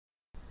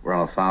We're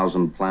on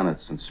 1,000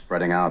 planets and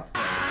spreading out.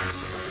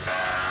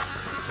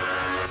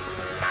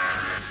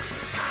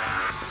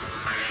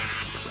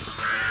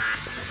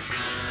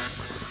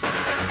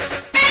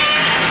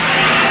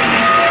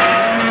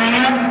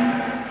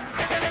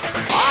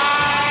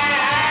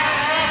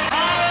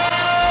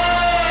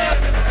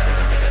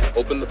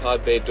 Open the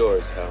pod bay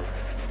doors, Hal.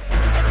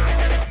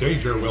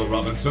 Danger, Will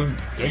Robinson.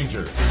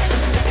 Danger.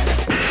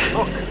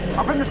 Look,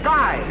 up in the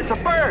sky. It's a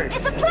bird.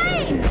 It's a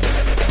plane.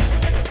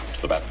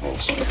 To the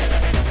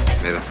Batmobiles.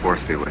 May the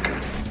Force be with you.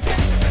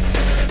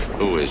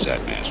 Who is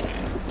that masked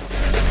man?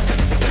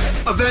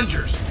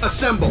 Avengers,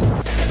 assemble.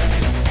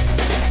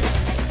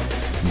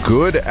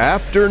 Good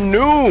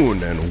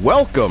afternoon, and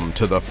welcome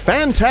to the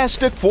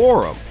Fantastic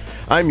Forum.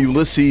 I'm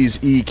Ulysses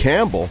E.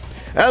 Campbell.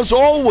 As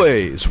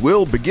always,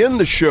 we'll begin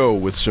the show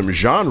with some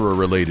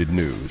genre-related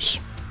news.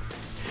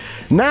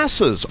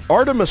 NASA's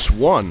Artemis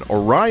 1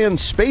 Orion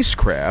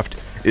spacecraft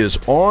is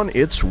on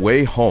its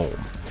way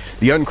home.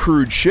 The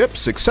uncrewed ship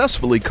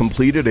successfully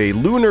completed a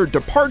lunar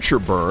departure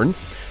burn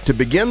to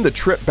begin the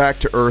trip back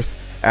to Earth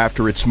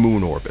after its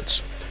moon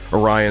orbits.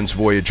 Orion's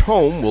voyage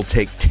home will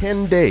take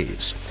 10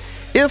 days.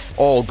 If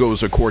all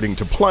goes according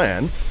to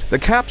plan, the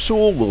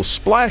capsule will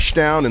splash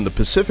down in the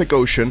Pacific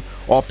Ocean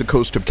off the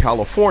coast of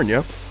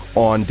California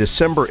on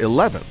December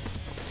 11th.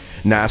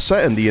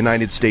 NASA and the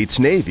United States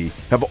Navy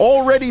have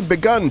already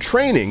begun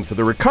training for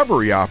the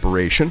recovery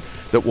operation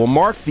that will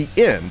mark the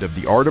end of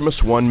the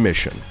Artemis 1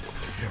 mission.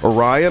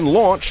 Orion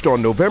launched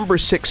on November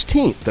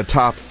 16th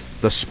atop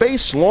the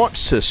Space Launch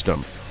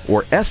System,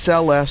 or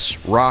SLS,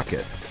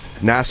 rocket,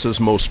 NASA's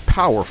most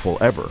powerful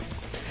ever.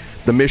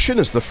 The mission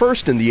is the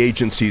first in the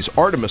agency's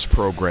Artemis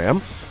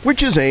program,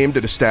 which is aimed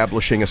at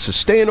establishing a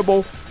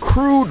sustainable,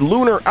 crewed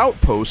lunar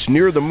outpost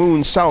near the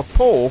moon's south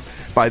pole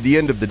by the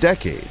end of the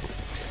decade.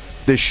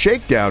 This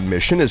shakedown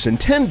mission is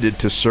intended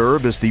to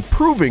serve as the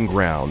proving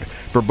ground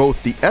for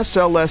both the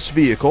SLS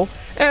vehicle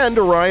and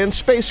Orion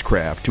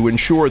spacecraft to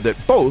ensure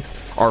that both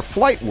are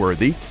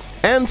flight-worthy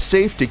and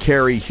safe to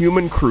carry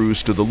human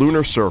crews to the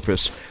lunar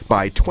surface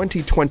by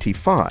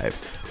 2025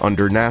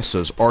 under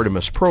NASA's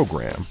Artemis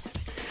program.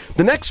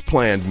 The next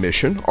planned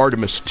mission,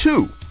 Artemis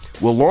 2,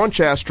 will launch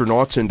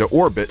astronauts into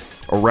orbit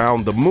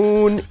around the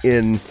moon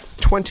in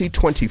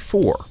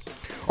 2024.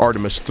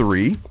 Artemis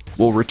 3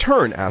 will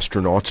return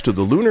astronauts to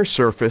the lunar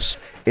surface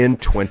in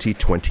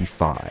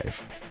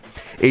 2025.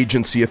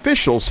 Agency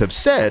officials have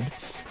said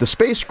the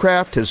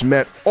spacecraft has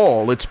met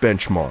all its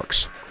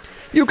benchmarks.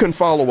 You can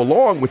follow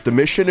along with the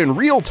mission in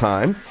real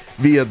time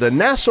via the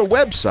NASA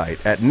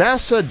website at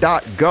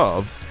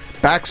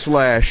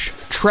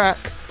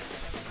nasa.gov/specials/track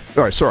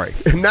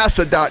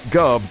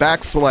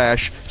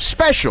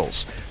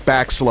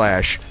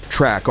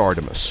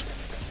Artemis.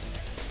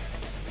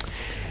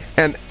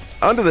 And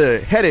under the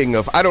heading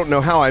of I don't know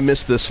how I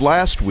missed this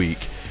last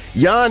week,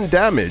 Jan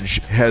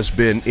Damage has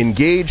been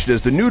engaged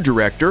as the new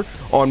director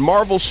on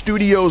Marvel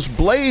Studios'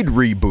 Blade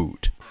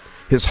reboot.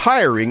 His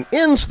hiring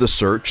ends the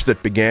search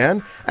that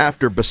began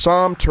after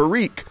Bassam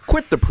Tariq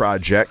quit the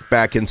project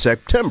back in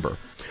September.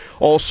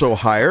 Also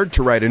hired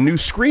to write a new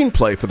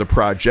screenplay for the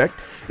project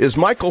is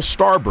Michael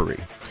Starbury.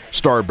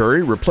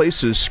 Starbury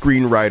replaces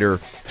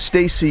screenwriter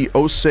Stacey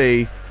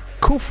Osei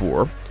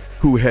Kuffour,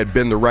 who had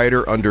been the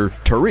writer under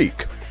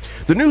Tariq.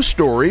 The new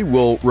story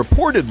will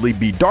reportedly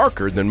be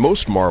darker than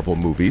most Marvel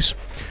movies.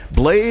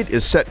 Blade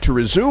is set to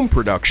resume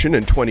production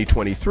in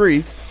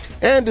 2023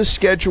 and is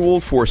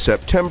scheduled for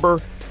September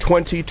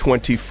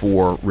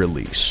 2024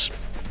 release.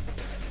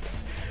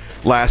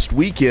 Last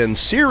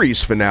weekend's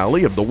series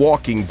finale of The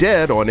Walking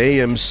Dead on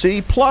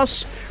AMC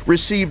Plus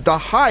received the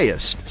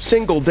highest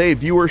single-day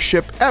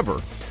viewership ever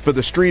for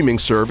the streaming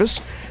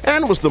service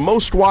and was the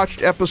most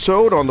watched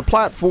episode on the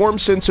platform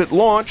since it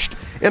launched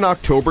in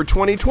October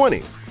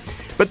 2020.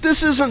 But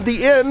this isn't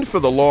the end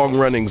for the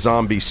long-running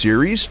zombie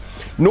series.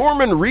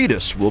 Norman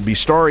Reedus will be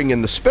starring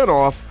in the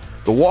spinoff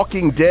The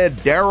Walking Dead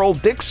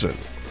Daryl Dixon.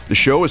 The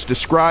show is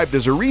described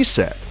as a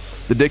reset.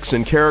 The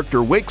Dixon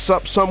character wakes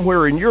up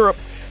somewhere in Europe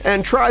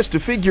and tries to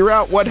figure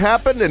out what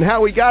happened and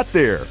how he got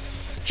there.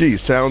 Gee,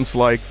 sounds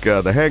like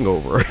The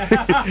Hangover.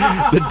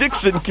 The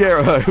Dixon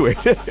character...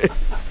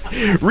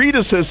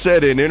 Reedus has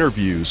said in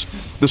interviews,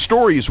 the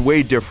story is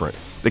way different.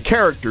 The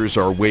characters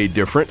are way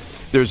different.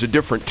 There's a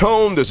different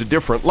tone, there's a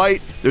different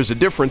light, there's a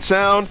different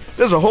sound,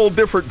 there's a whole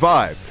different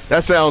vibe.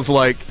 That sounds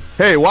like,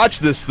 hey, watch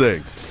this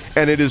thing.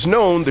 And it is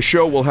known the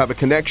show will have a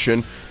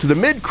connection to the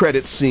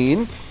mid-credits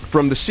scene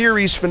from the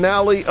series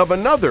finale of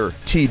another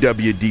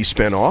TWD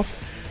spinoff,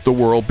 The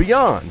World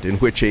Beyond, in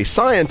which a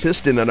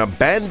scientist in an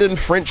abandoned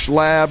French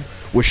lab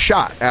was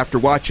shot after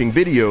watching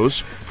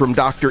videos from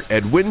Dr.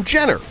 Edwin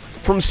Jenner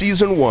from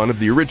Season 1 of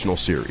the original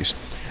series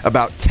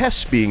about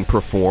tests being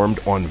performed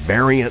on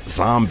variant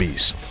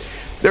zombies.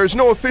 There's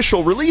no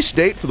official release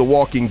date for The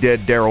Walking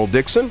Dead Daryl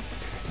Dixon,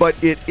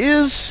 but it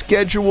is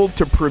scheduled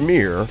to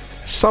premiere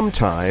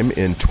sometime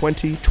in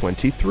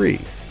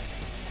 2023.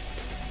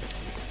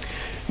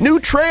 New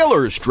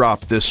trailers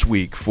dropped this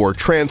week for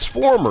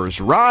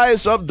Transformers: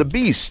 Rise of the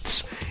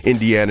Beasts,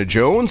 Indiana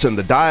Jones and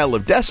the Dial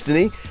of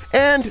Destiny,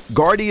 and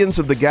Guardians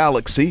of the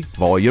Galaxy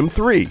Volume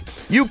 3.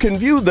 You can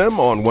view them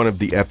on one of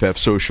the FF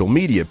social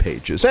media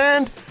pages.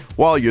 And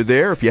while you're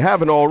there, if you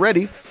haven't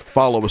already,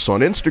 follow us on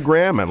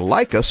Instagram and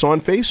like us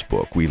on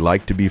Facebook. We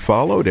like to be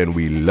followed and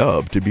we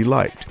love to be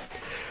liked.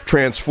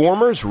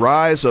 Transformers: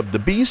 Rise of the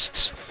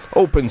Beasts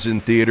opens in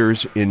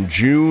theaters in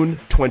June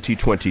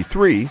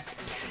 2023.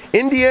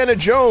 Indiana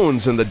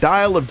Jones and the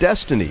Dial of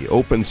Destiny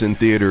opens in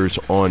theaters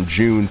on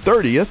June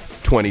 30th,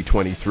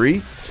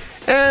 2023.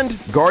 And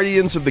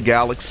Guardians of the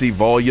Galaxy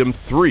Volume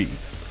 3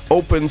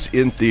 opens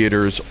in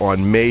theaters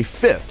on May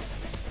 5th,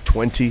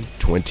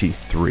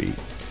 2023.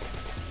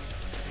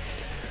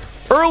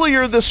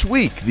 Earlier this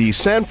week, the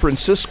San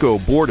Francisco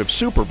Board of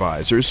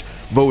Supervisors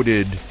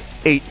voted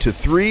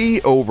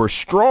 8-3 over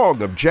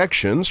strong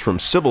objections from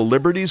civil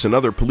liberties and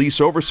other police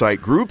oversight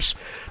groups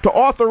to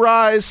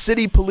authorize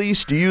city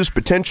police to use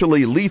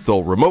potentially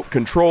lethal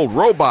remote-controlled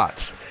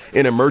robots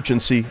in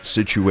emergency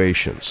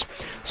situations.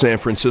 San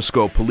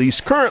Francisco police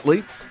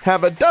currently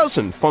have a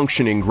dozen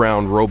functioning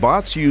ground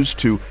robots used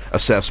to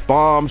assess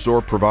bombs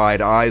or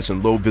provide eyes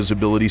in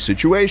low-visibility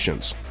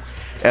situations.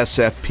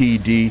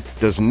 SFPD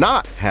does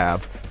not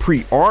have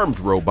pre-armed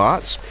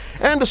robots,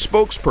 and a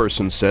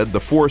spokesperson said the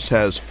force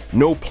has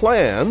no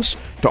plans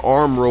to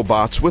arm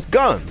robots with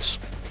guns.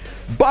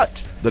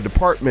 But the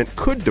department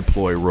could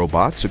deploy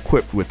robots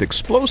equipped with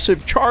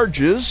explosive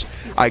charges,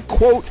 I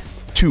quote,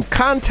 to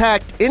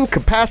contact,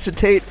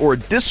 incapacitate, or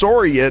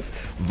disorient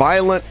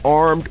violent,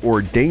 armed,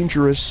 or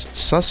dangerous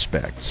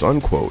suspects,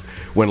 unquote,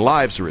 when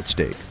lives are at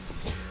stake.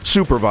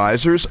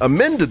 Supervisors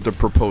amended the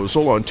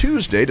proposal on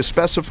Tuesday to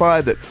specify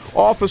that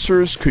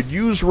officers could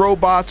use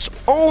robots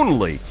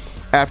only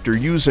after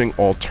using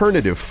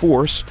alternative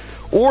force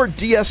or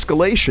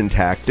de-escalation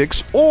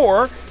tactics,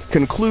 or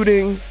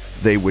concluding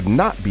they would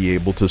not be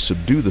able to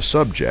subdue the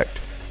subject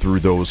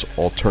through those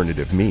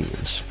alternative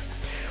means.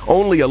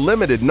 Only a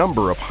limited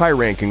number of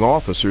high-ranking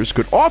officers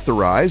could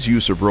authorize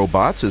use of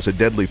robots as a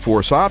deadly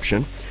force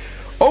option.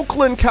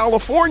 Oakland,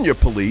 California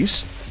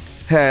police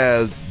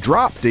has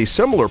dropped a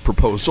similar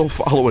proposal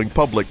following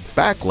public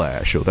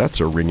backlash. Oh, that's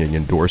a ringing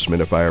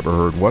endorsement if I ever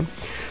heard one.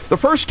 The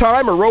first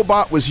time a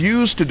robot was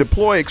used to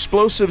deploy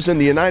explosives in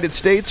the United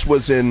States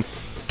was in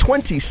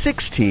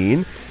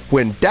 2016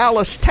 when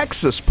Dallas,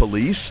 Texas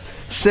police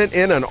sent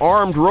in an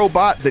armed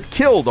robot that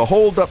killed a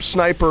hold-up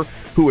sniper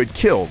who had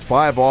killed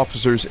 5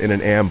 officers in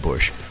an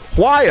ambush.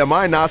 Why am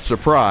I not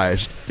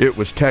surprised it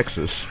was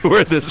Texas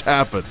where this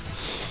happened?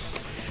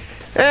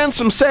 And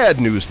some sad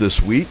news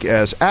this week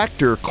as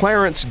actor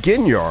Clarence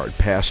Ginyard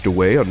passed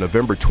away on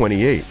November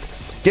 28th.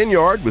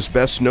 Ginyard was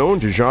best known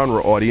to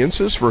genre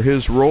audiences for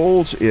his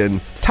roles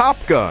in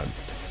Top Gun,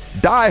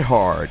 Die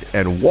Hard,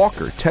 and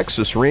Walker,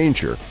 Texas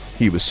Ranger.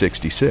 He was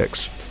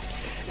 66.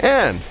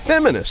 And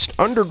feminist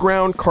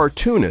underground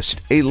cartoonist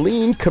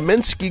Aileen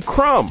Kaminsky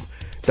Crumb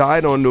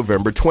died on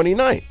November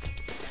 29th.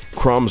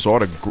 Crumb's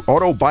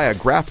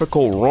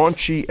autobiographical,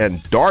 raunchy,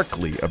 and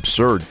darkly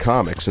absurd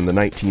comics in the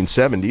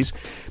 1970s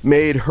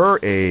made her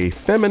a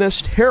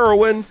feminist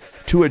heroine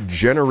to a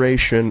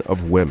generation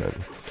of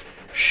women.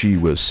 She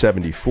was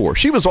 74.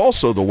 She was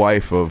also the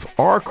wife of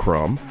R.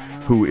 Crumb,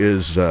 who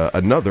is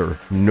another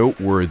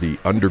noteworthy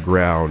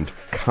underground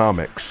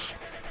comics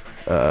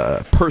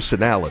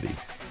personality.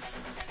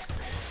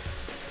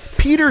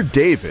 Peter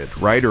David,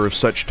 writer of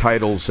such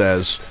titles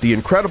as The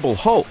Incredible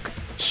Hulk,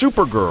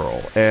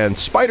 Supergirl, and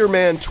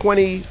Spider-Man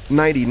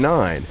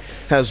 2099,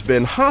 has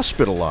been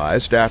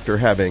hospitalized after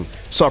having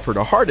suffered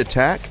a heart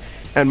attack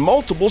and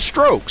multiple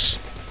strokes.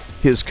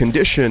 His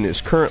condition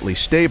is currently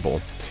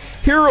stable.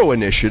 Hero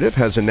Initiative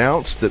has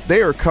announced that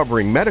they are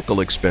covering medical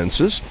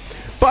expenses,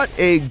 but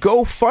a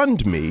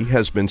GoFundMe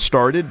has been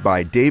started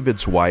by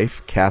David's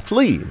wife,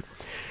 Kathleen.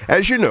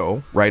 As you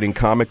know, writing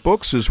comic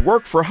books is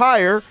work for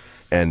hire,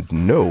 and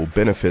no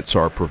benefits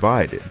are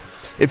provided.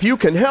 If you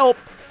can help,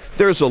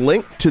 there's a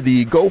link to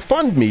the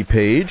GoFundMe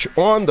page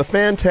on the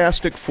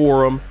Fantastic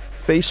Forum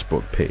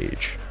Facebook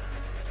page.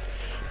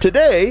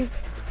 Today,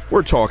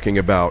 we're talking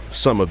about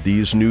some of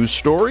these news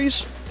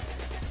stories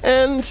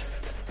and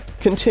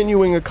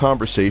continuing a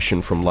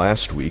conversation from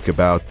last week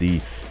about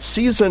the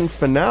season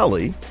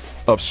finale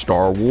of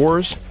Star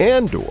Wars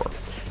Andor.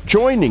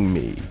 Joining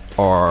me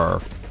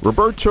are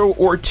Roberto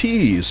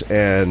Ortiz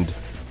and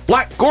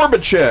Black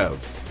Gorbachev,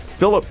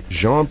 Philip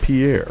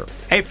Jean-Pierre.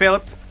 Hey,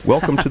 Philip.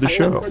 Welcome to the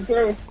show.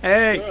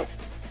 Hey.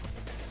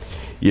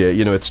 Yeah,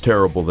 you know, it's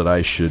terrible that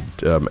I should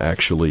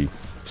actually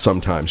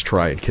sometimes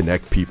try and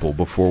connect people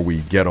before we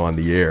get on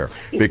the air.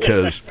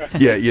 Because,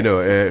 yeah, you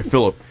know,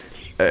 Philip,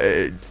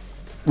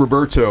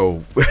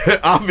 Roberto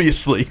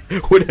obviously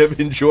would have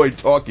enjoyed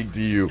talking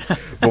to you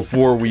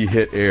before we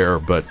hit air,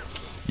 but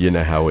you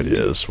know how it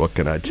is. What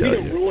can I tell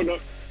you?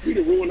 You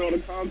done ruined all the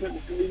content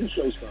before the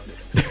show started.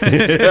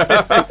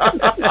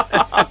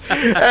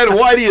 And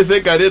why do you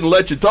think I didn't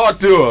let you talk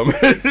to him?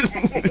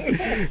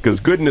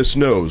 Because goodness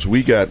knows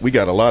we got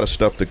a lot of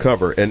stuff to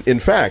cover. And in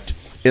fact,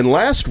 in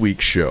last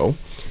week's show,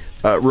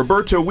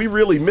 Roberto, we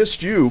really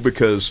missed you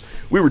because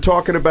we were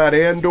talking about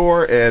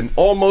Andor, and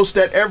almost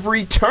at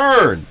every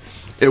turn,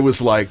 it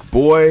was like,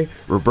 boy,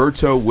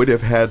 Roberto would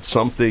have had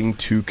something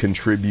to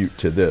contribute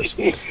to this.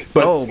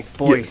 But, oh,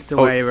 boy,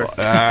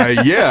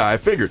 yeah, I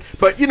figured.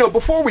 But,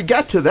 before we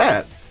got to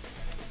that,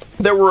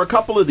 there were a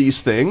couple of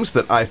these things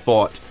that I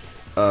thought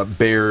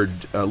bared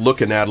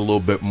looking at a little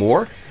bit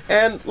more.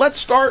 And let's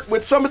start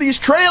with some of these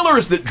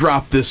trailers that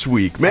dropped this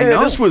week. Man,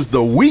 this was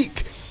the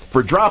week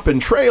for dropping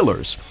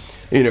trailers.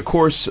 And, of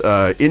course,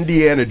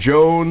 Indiana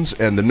Jones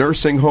and the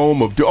Nursing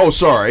Home of... Oh,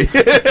 sorry.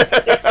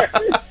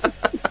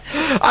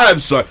 I'm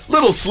sorry.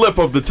 Little slip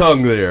of the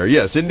tongue there.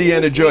 Yes,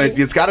 Indiana Jones.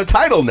 It's got a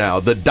title now,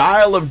 The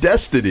Dial of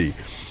Destiny.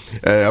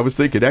 I was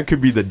thinking that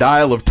could be the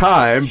Dial of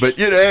Time, but,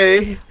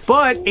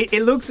 But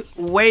it looks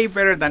way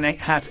better than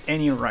it has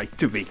any right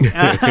to be.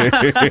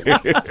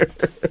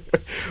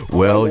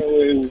 Well...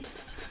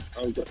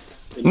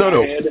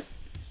 No. Head,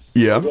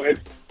 yeah. Go ahead.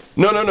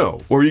 No.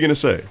 What were you going to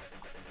say?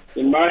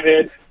 In my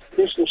head,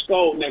 Crystal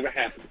Skull never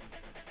happened.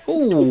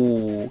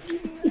 Ooh.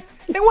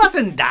 It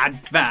wasn't that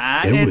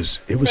bad. It was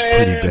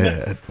pretty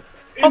bad.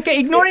 Okay,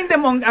 ignoring the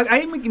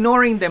I'm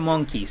ignoring the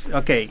monkeys.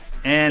 Okay,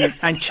 and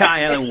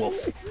Child and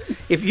Wolf.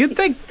 If you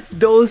take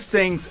those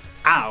things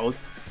out,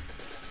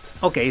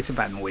 okay, it's a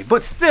bad movie,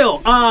 but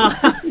still.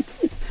 But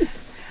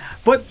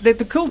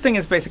the cool thing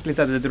is basically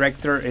that the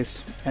director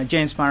is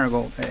James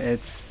Mangold.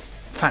 It's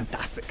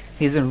fantastic.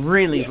 He's a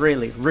really,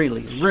 really,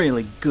 really,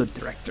 really good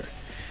director.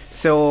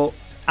 So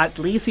at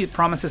least it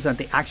promises that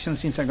the action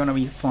scenes are going to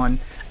be fun.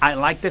 I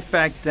like the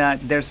fact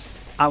that there's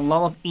a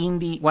lot of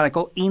what I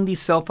call indie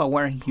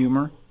self-aware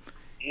humor.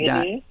 Mm-hmm.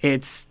 That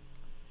it's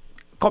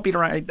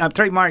copyright,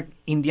 trademark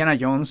Indiana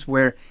Jones,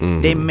 where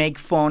they make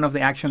fun of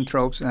the action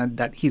tropes and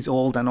that he's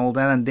old and all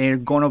that, and they're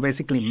going to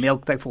basically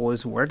milk that for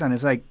his word. And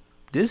it's like,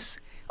 this,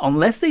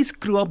 unless they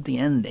screw up the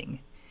ending,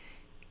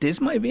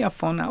 this might be a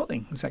fun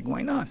outing. It's like,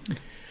 why not?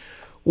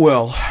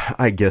 Well,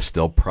 I guess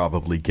they'll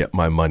probably get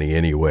my money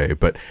anyway,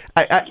 but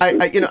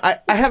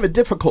I have a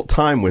difficult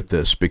time with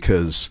this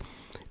because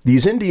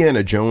these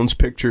Indiana Jones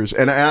pictures,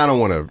 and I don't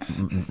want to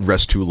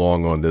rest too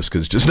long on this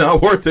because it's just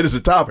not worth it as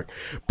a topic.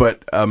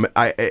 But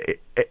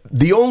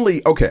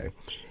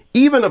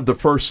even of the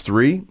first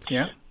three,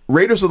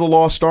 Raiders of the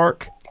Lost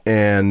Ark,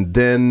 and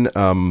then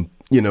the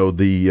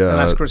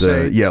Last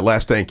Crusade.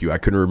 Thank you. I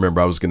couldn't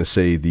remember. I was going to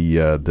say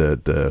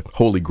the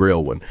Holy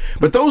Grail one,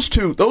 but those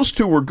two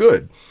were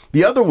good.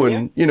 The other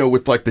one,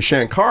 with like the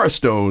Shankara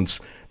stones,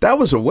 that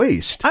was a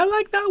waste. I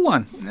like that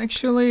one.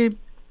 Actually,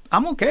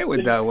 I'm okay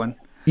with that one.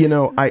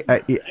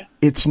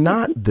 It's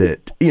not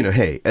that,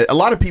 hey, a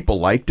lot of people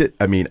liked it.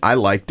 I mean, I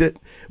liked it,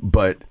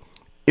 but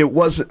it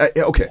wasn't,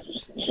 okay.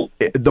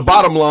 The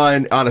bottom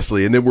line,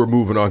 honestly, and then we're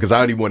moving on because I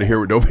don't even want to hear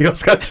what nobody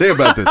else got to say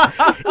about this.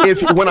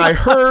 When I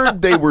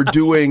heard they were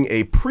doing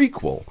a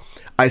prequel,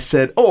 I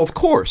said, oh, of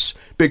course,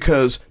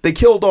 because they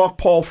killed off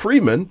Paul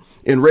Freeman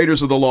in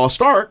Raiders of the Lost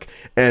Ark,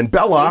 and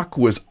Belloc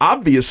was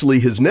obviously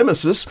his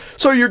nemesis,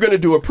 so you're going to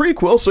do a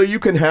prequel so you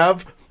can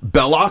have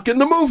Belloc in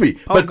the movie.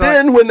 Oh, but God.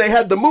 then when they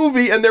had the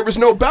movie and there was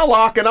no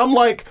Belloc, and I'm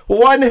like,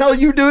 well, why in the hell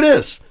you do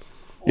this?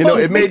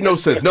 It made no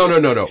sense. No.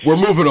 We're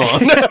moving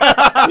on.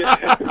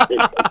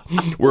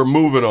 We're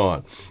moving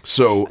on.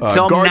 So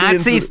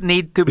Nazis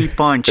need to be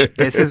punched.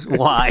 This is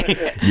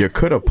why. You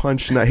could have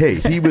punched. Hey,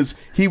 he was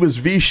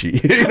Vichy,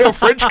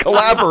 French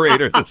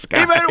collaborator. This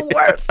guy. Even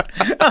worse.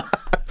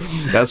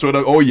 That's what.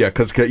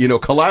 Because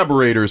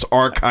collaborators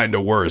are kind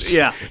of worse.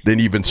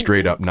 Than even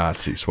straight up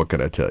Nazis. What can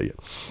I tell you?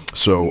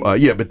 So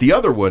but the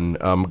other one,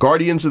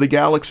 Guardians of the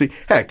Galaxy.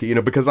 Heck,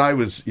 because I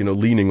was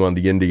leaning on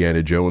the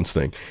Indiana Jones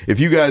thing. If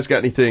you guys got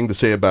anything to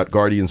say about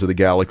Guardians of the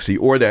Galaxy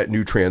or that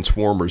new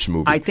Transformers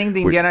movie, I think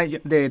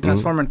the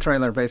Transformer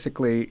trailer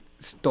basically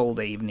stole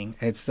the evening.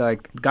 It's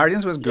like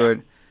Guardians was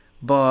good,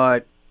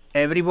 but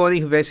everybody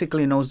who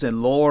basically knows the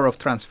lore of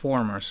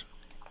Transformers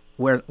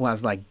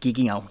was like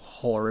geeking out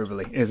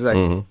horribly. It's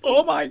like,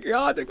 oh my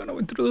God, they're going to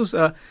introduce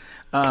the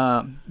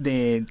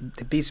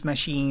Beast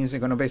Machines. They're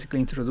going to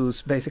basically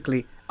introduce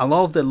a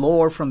lot of the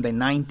lore from the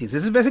 90s.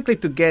 This is basically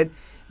to get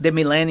the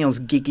millennials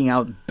geeking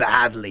out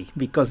badly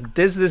because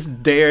this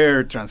is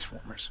their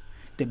Transformers,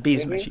 the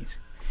Beast Machines.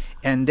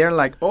 And they're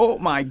like, oh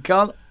my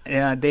God,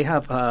 they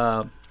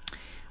have,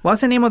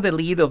 what's the name of the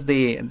lead of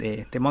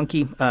the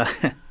monkey?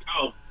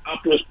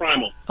 Optimus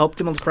Primal.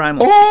 Optimus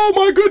Primal. Oh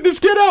my goodness,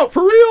 get out,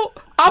 for real?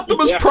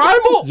 Optimus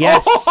Primal?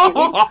 Yes.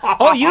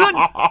 Oh, you don't...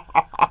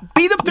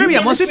 Bit of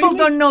trivia, most people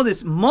don't know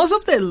this. Most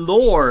of the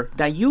lore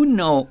that you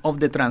know of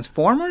the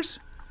Transformers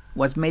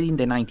was made in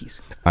the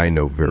 90s. I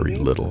know very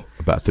little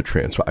about the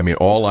Transformers. I mean,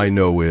 all I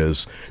know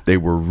is they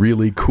were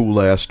really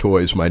cool-ass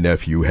toys my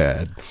nephew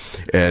had.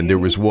 And there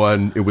was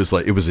one, it was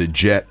a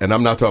jet, and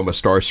I'm not talking about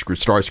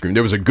Starscream.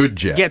 There was a good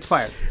jet.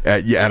 Jetfire.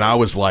 And I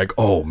was like,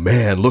 oh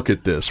man, look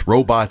at this.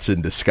 Robots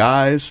in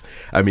disguise.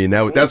 I mean,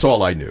 that's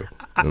all I knew.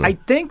 I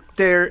think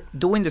they're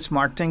doing the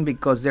smart thing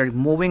because they're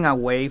moving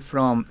away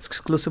from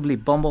exclusively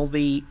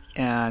Bumblebee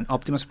and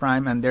Optimus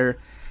Prime, and they're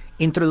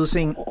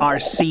introducing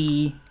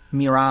RC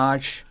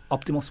Mirage,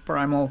 Optimus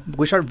Primal,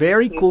 which are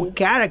very cool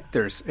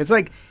characters. It's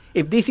like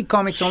if DC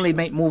Comics only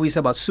made movies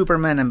about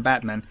Superman and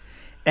Batman,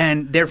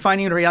 and they're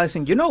finally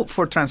realizing,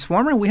 for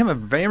Transformers, we have a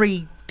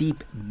very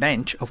deep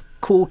bench of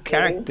cool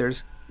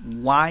characters.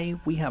 Why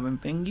we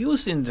haven't been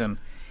using them?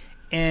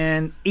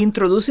 And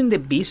introducing the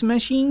Beast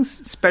Machines,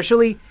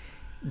 especially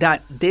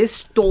that this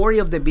story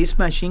of the Beast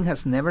Machine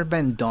has never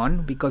been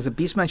done because the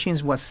Beast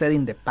Machines was set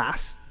in the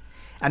past.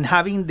 And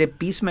having the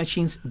Beast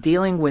Machines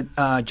dealing with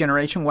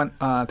Generation 1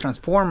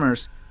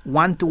 Transformers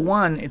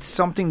one-to-one, it's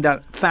something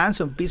that fans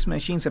of Beast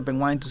Machines have been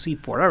wanting to see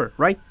forever,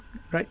 right?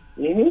 Right?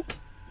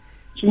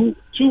 Mm-hmm.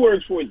 Two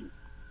words for you.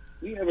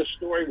 We have a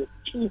story with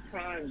 2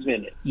 primes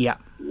in it. Yeah.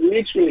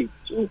 Literally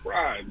 2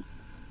 primes.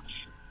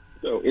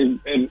 So, and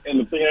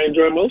the thing I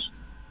enjoy most,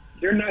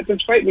 they're not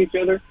just fighting each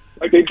other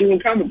like they do in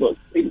comic books.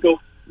 They go,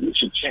 we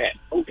should chat,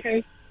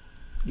 okay?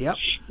 Yep.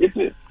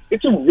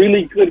 It's a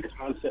really good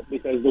concept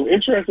because the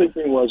interesting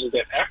thing was is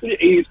that after the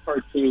 80s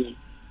cartoon,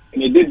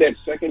 and they did that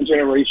second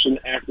generation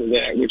after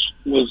that, which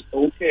was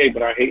okay,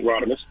 but I hate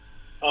Rodimus.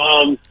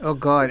 Oh,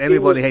 God,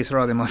 everybody hates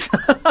Rodimus.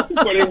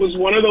 But it was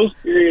one of those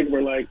periods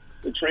where, like,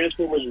 the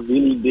Transformers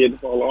really did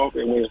fall off,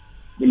 and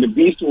when the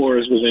Beast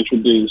Wars was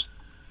introduced,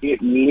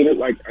 it needed,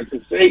 like, I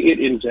could say it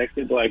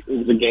injected, like, it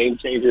was a game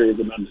changer, it was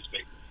an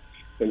understatement.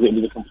 Because it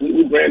was a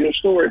completely brand new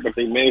story, but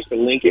they managed to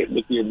link it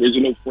with the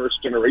original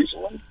first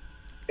generation one.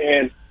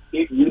 And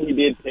it really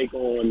did take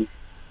on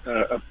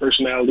a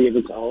personality of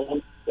its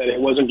own, that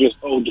it wasn't just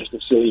a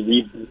silly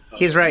reboot.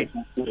 He's right.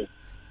 With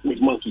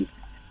monkeys.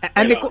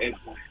 And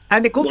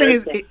the cool thing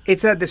is,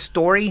 it's that the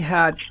story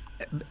had,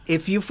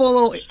 if you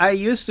follow, I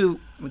used to,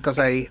 because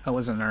I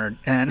was a nerd,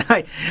 and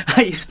I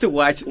used to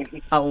watch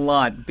a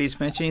lot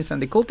Beast Machines,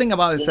 and the cool thing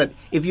about it is that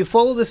if you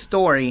follow the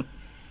story,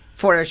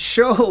 for a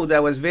show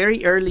that was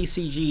very early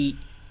CG,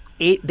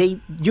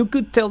 you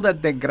could tell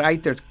that the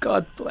writers,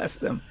 God bless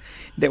them,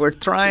 they were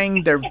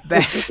trying their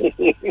best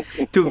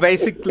to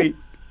basically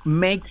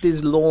make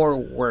this lore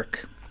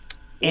work.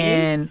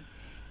 And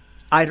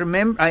I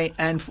remember,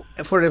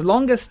 for the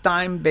longest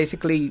time,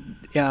 basically,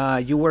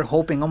 you were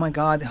hoping, oh my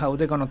God, how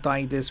they're going to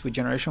tie this with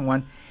Generation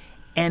 1.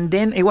 And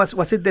then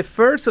was it the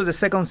first or the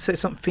second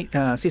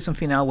season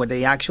finale where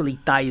they actually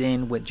tied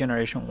in with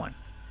Generation 1?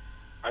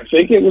 I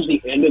think it was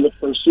the end of the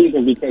first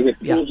season because it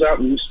pulls out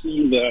and you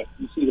see the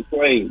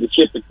plane, the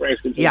ship that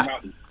crashed into the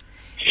mountain.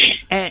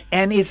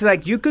 And it's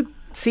like you could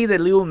see the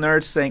little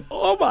nerds saying,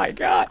 oh my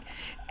God.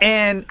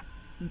 And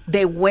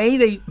the way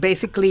they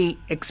basically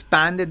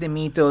expanded the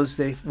mythos,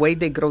 the way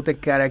they grow the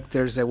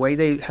characters, the way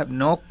they have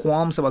no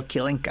qualms about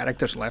killing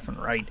characters left and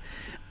right,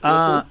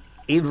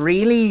 it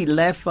really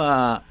left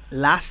a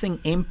lasting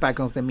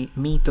impact of the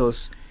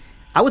mythos.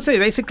 I would say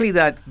basically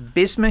that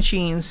Beast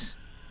Machines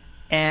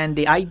and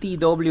the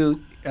IDW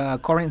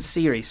current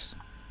series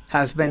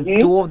has been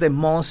 2 of the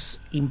most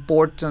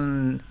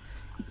important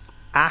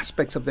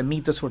aspects of the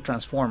mythos for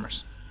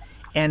Transformers.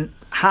 And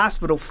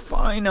Hasbro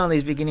finally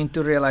is beginning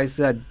to realize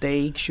that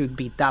they should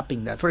be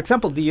tapping that. For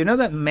example, do you know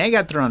that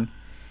Megatron,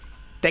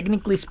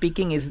 technically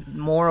speaking, is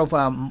more of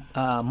a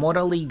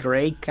morally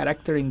gray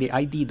character in the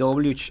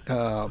IDW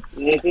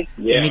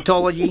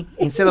mythology?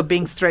 Instead of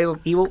being straight up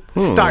evil,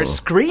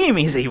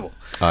 Starscream is evil.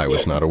 I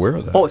was not aware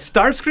of that. Oh,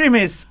 Starscream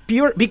is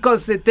pure,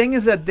 because the thing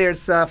is that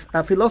there's a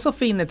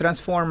philosophy in the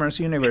Transformers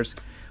universe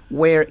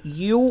where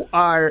you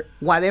are,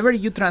 whatever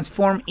you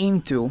transform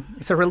into,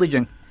 it's a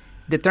religion,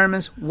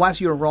 determines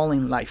what's your role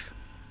in life.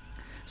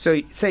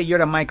 So say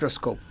you're a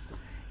microscope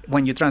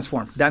when you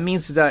transform. That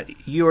means that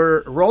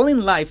your role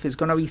in life is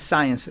going to be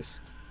sciences.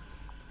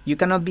 You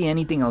cannot be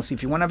anything else.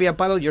 If you want to be a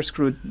pilot, you're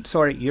screwed.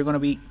 Sorry, you're going to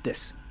be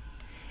this.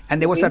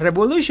 And there was a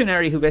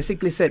revolutionary who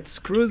basically said,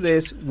 screw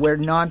this, we're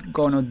not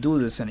going to do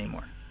this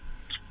anymore.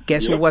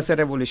 Guess who was the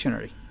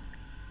revolutionary?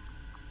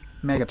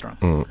 Megatron.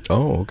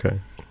 Oh,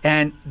 okay.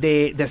 And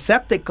the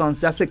Decepticons,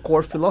 that's the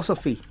core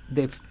philosophy,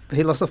 the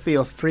philosophy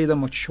of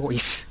freedom of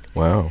choice.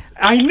 Wow.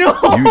 I know.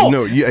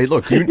 Hey,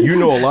 look, you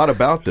know a lot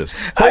about this.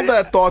 Hold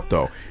that thought,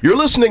 though. You're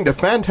listening to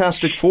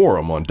Fantastic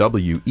Forum on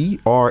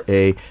WERA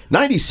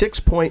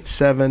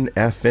 96.7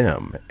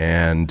 FM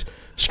and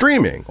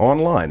streaming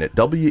online at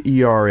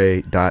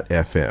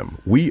WERA.FM.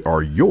 We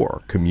are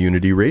your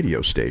community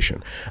radio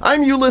station.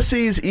 I'm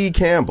Ulysses E.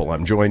 Campbell.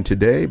 I'm joined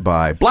today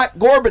by Black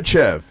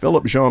Gorbachev,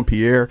 Philip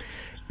Jean-Pierre,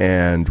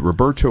 and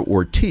Roberto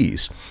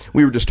Ortiz.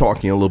 We were just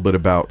talking a little bit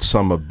about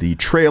some of the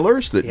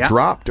trailers that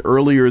dropped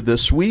earlier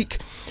this week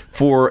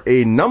for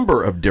a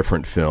number of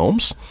different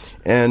films.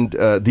 And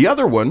the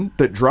other one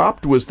that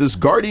dropped was this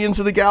Guardians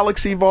of the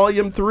Galaxy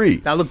Volume 3.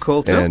 That looked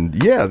cool, too.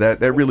 And yeah, that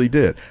really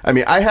did. I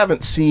mean, I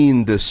haven't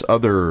seen this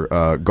other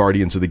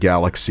Guardians of the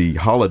Galaxy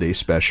holiday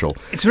special.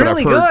 It's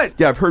really good.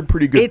 Yeah, I've heard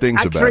pretty good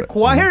things about it. It's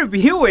required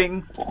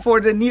viewing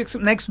for the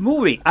next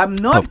movie. I'm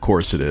not... Of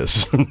course it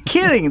is.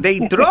 kidding. They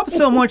dropped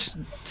so much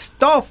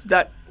stuff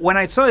that when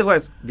I saw it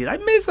was, did I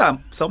miss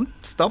some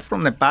stuff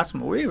from the past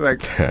movies?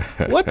 Like,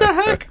 what the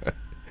heck?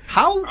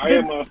 How? I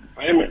am a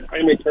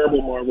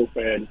terrible Marvel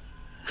fan.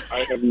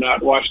 I have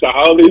not watched the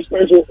holiday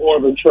special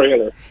or the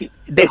trailer.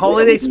 The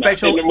holiday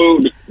special. Not in the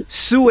mood.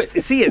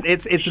 See it.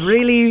 It's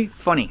really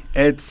funny.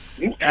 I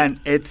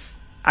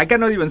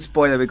cannot even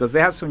spoil it because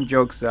they have some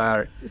jokes that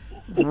are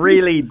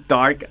really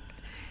dark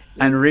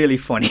and really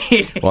funny.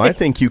 Well, I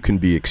think you can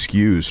be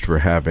excused for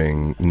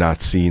having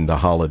not seen the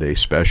holiday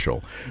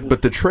special,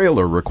 but the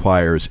trailer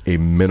requires a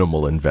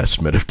minimal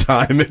investment of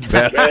time at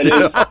best.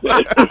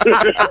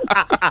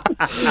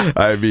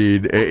 I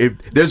mean, if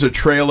there's a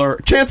trailer,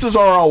 chances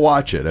are I'll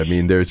watch it. I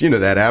mean, there's,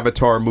 that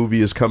Avatar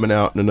movie is coming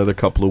out in another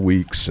couple of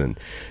weeks, and,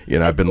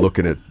 I've been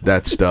looking at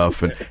that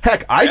stuff. And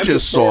heck, I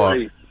just saw...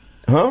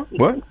 Huh?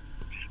 What?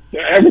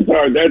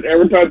 That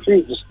Avatar 2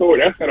 is a story.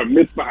 That's got a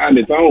myth behind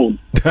its own.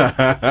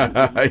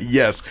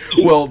 Yes.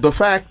 Well, the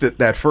fact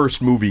that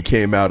first movie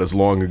came out as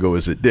long ago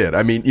as it did.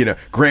 I mean,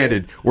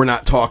 granted, we're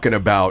not talking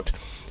about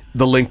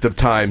the length of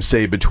time,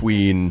 say,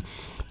 between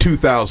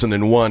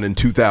 2001 and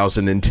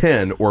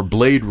 2010 or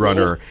Blade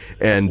Runner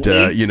and,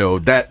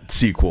 that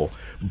sequel.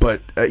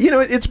 But,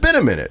 it's been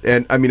a minute.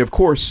 And, I mean, of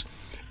course,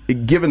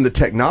 given the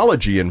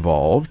technology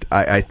involved,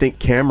 I think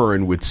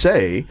Cameron would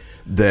say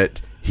that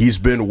he's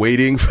been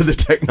waiting for the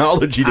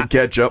technology to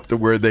catch up to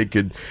where they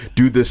could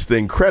do this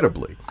thing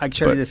credibly.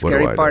 Actually, the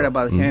scary part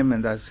about him,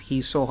 and that's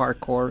he's so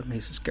hardcore,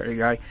 he's a scary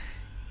guy,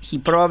 he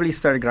probably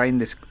started writing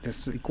the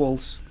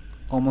sequels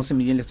almost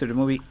immediately after the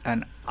movie,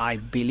 and I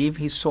believe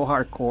he's so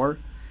hardcore,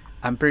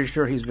 I'm pretty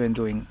sure he's been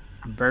doing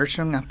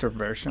version after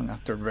version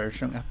after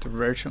version after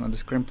version on the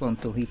screenplay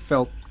until he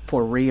felt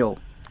for real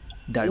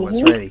that it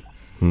was ready.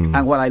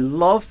 And what I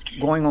love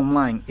going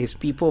online is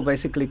people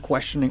basically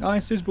questioning,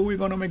 is this movie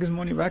going to make his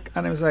money back?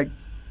 And I was like,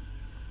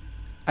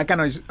 I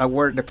cannot use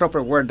the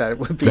proper word that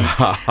would be in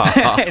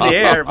the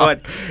air,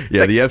 but...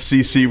 Yeah, the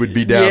FCC would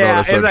be down on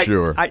us, I'm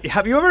sure.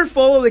 Have you ever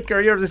followed the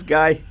career of this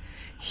guy?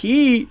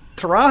 He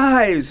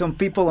thrives on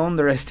people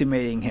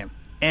underestimating him.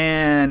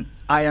 And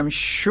I am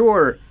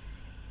sure...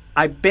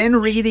 I've been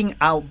reading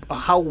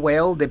how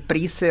well the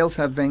pre-sales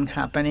have been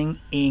happening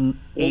in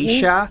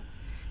Asia,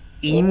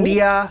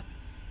 India...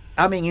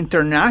 I mean,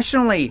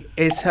 internationally,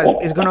 it's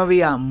going to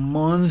be a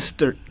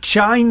monster.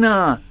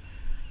 China,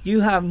 you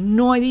have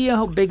no idea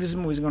how big this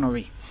movie is going to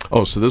be.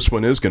 Oh, so this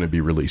one is going to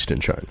be released in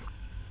China.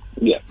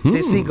 Yeah.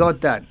 Disney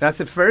got that. That's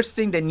the first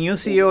thing the new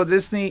CEO of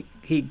Disney,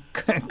 he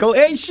go,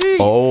 hey,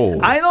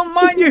 I don't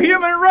mind your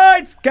human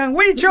rights. Can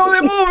we show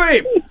the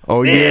movie?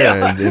 Oh,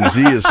 yeah. And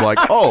Z is like,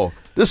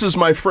 this is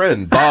my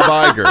friend, Bob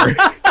Iger.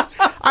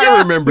 I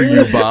remember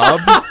you,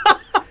 Bob.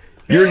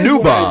 You're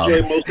new Bob.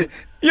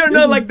 You're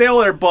not like the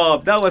other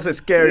Bob. That was a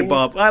scary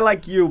Bob. I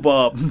like you,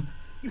 Bob.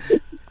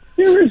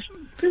 Here's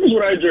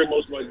what I enjoy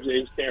most about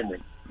James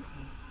Cameron.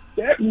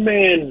 That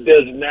man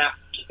does not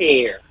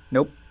care.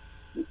 Nope.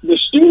 The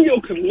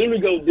studio could literally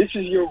go, this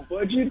is your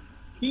budget.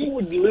 He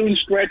would literally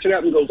scratch it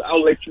out and goes,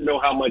 I'll let you know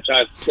how much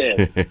I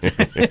spent.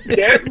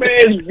 That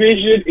man's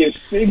vision is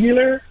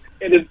singular,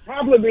 and the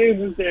problem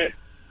is that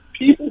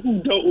people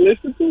who don't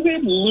listen to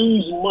him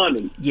lose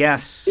money.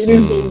 Yes. It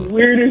is the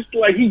weirdest,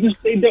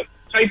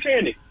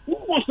 Titanic. Who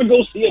wants to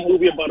go see a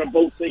movie about a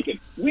boat sinking?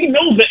 We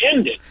know the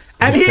ending.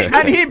 And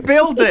he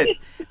built it.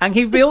 And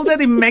he built it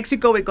in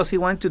Mexico because he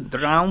wanted to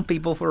drown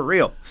people for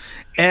real.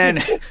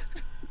 And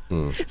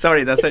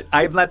sorry, that's it.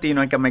 I'm Latino,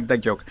 I can make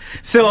that joke.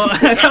 So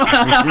the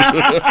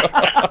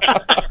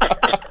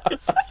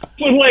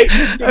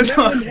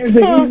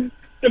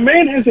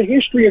man has a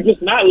history of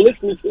just not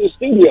listening to the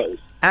studios.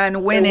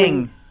 And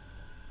winning.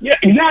 Yeah,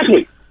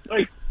 exactly.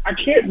 I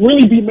can't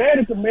really be mad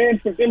at the man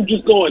for him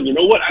just going, you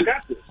know what, I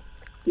got this.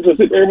 Because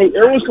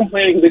everyone's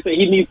complaining because they say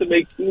he needs to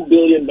make $2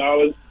 billion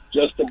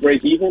just to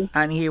break even.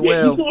 And he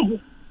will.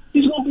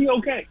 He's going to be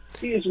okay.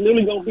 He is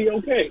really going to be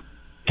okay.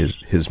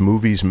 His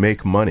movies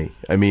make money.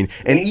 I mean,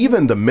 and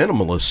even the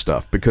minimalist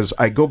stuff, because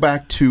I go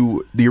back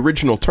to the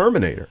original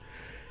Terminator.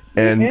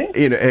 And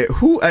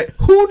who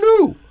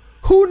knew?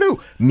 Who knew?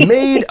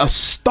 Made a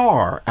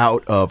star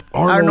out of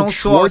Arnold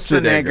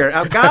Schwarzenegger.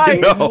 A guy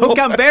who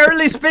can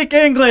barely speak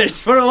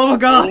English, for the love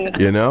of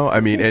God. I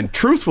mean, and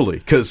truthfully,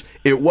 because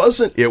it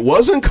wasn't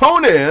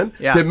Conan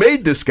that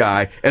made this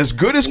guy. As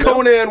good as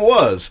Conan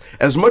was,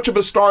 as much of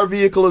a star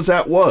vehicle as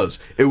that was,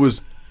 it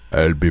was,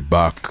 I'll be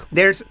back.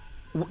 There's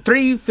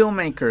 3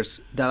 filmmakers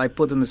that I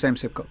put in the same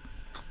zip code.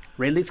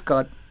 Ridley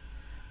Scott,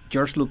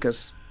 George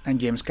Lucas,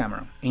 and James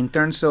Cameron. In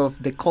terms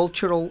of the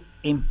cultural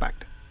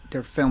impact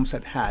their films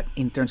had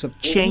in terms of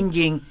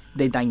changing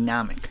the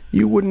dynamic.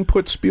 You wouldn't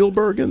put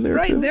Spielberg in there,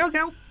 right? Too? They'll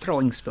go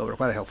throwing Spielberg.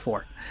 What the hell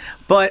for?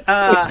 But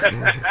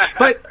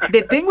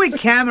the thing with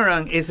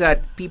Cameron is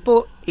that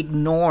people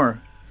ignore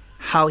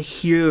how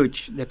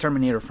huge the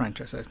Terminator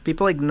franchise is.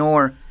 People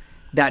ignore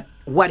that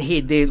what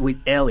he did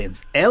with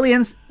Aliens.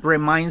 Aliens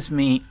reminds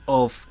me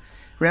of.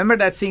 Remember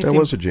that scene? That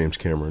was a James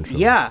Cameron film.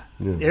 Yeah.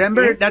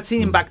 Remember that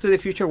scene in Back to the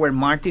Future where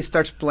Marty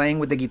starts playing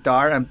with the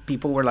guitar and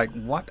people were like,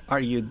 "What are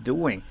you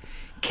doing?"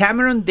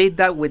 Cameron did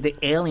that with the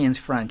Aliens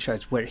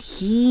franchise, where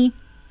he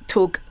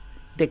took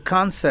the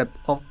concept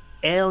of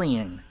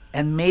Alien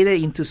and made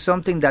it into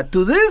something that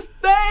to this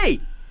day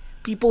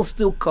people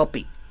still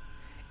copy.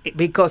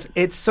 because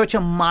it's such a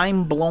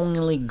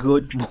mind-blowingly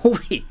good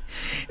movie.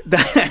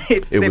 That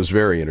It was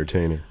very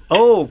entertaining.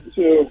 Oh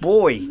So-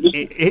 boy,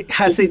 it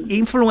has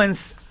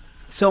influenced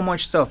so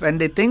much stuff. And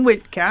the thing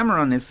with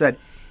Cameron is that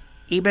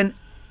even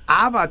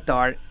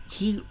Avatar,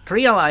 he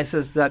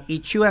realizes that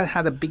it should have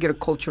had a bigger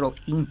cultural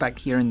impact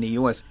here in the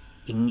U.S.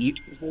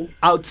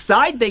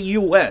 Outside the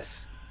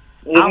U.S.,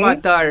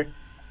 Avatar,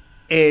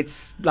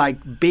 it's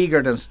like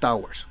bigger than Star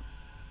Wars.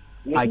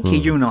 I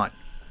kid you not.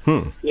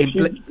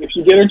 If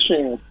you get a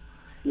chance,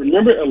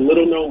 remember a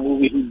little known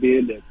movie he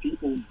did that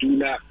people do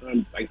not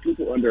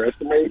people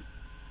underestimate.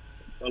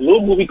 A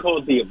little movie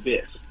called The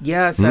Abyss.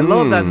 Yes, I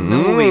love that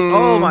movie.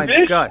 Oh my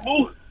god.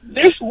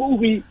 This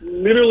movie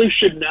literally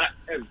should not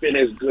have been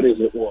as good as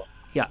it was.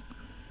 Yeah.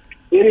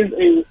 It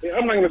is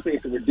I'm not going to say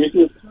it's a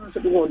ridiculous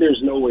concept.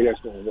 There's no way that's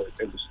going to work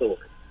as a story.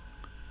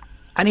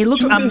 And it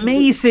looks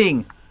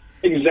amazing.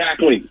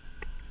 Exactly.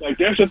 Like,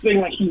 that's the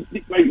thing.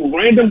 Like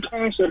random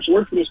concepts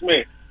work for this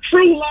man.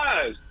 True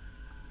Lies.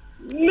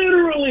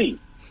 Literally.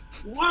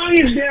 Why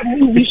is that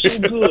movie so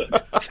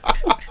good?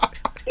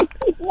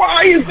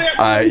 Why is that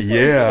movie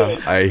so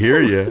good? I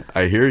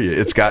hear you.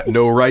 It's got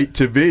no right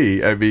to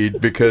be. I mean,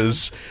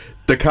 because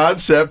the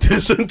concept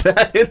isn't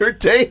that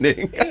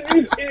entertaining.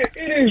 It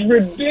is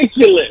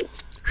ridiculous.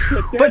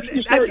 But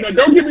now,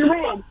 don't get me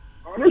wrong.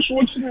 Arnold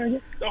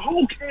Schwarzenegger, the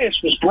whole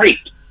cast was great.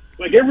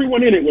 Like,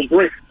 everyone in it was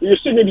great. You're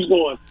sitting there just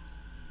going,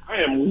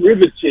 I am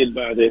riveted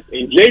by this.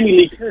 And Jamie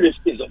Lee Curtis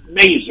is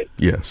amazing.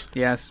 Yes.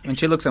 Yes, and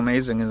she looks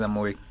amazing in that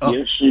movie. Oh.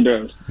 Yes, she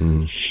does.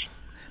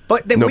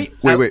 But then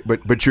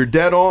But you're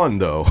dead on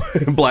though,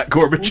 Black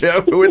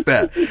Gorbachev, with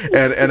that.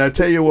 And I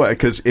tell you what,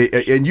 because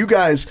and you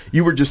guys,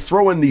 you were just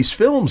throwing these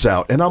films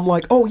out, and I'm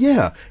like, oh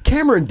yeah,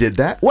 Cameron did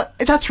that. What?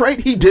 That's right,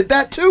 he did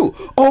that too.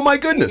 Oh my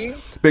goodness.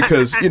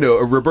 Because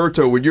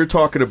Roberto, when you're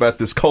talking about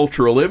this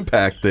cultural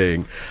impact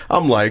thing,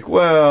 I'm like,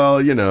 well,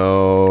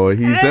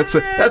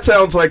 that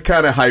sounds like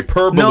kind of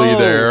hyperbole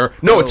there.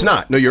 No, it's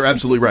not. No, you're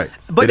absolutely right.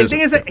 But the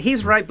thing is that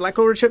he's right. Black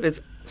Gorbachev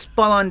is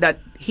spot on that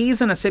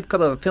he's in a zip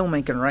code of a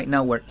filmmaker right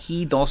now where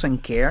he doesn't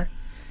care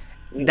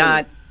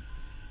that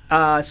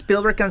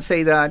Spielberg can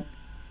say that,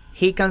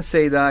 he can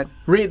say that,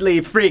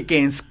 Ridley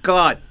freaking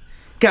Scott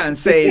can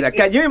say that.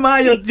 Can you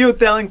imagine you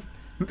telling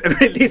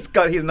Ridley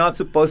Scott he's not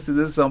supposed to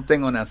do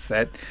something on a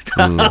set?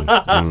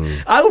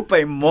 I would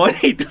pay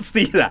money to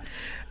see that.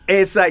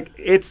 It's like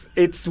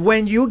it's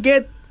when you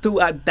get to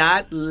at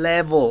that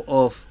level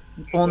of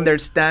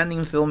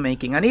understanding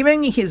filmmaking, and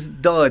even his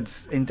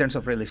duds in terms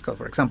of Ridley Scott,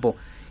 for example,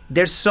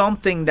 there's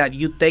something that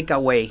you take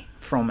away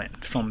from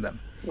them.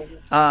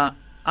 I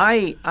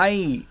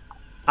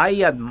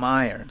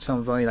admire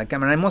somebody like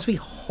Cameron. It must be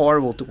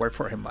horrible to work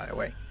for him, by the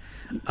way.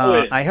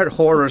 I heard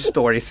horror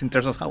stories in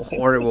terms of how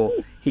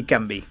horrible he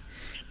can be.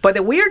 But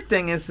the weird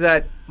thing is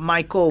that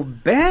Michael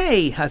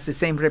Bay has the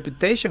same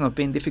reputation of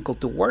being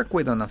difficult to work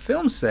with on a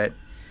film set,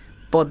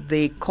 but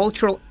the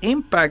cultural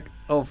impact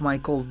of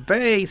Michael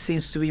Bay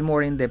seems to be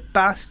more in the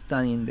past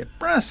than in the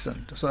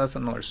present. So that's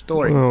another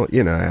story. Well,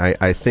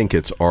 I think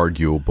it's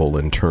arguable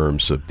in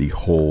terms of the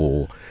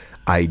whole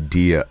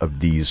idea of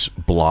these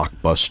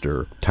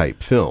blockbuster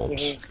type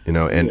films,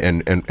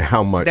 and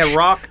how much The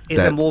Rock is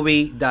a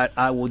movie that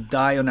I would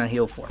die on a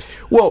hill for.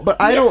 Well, but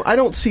I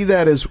don't see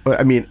that as,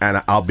 I mean,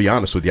 and I'll be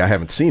honest with you, I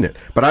haven't seen it,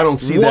 but I don't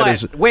see that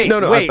as wait.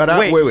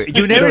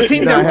 You never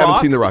seen The I Rock? haven't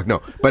seen The Rock,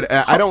 no, but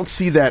I don't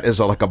see that as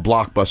like a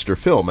blockbuster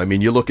film. I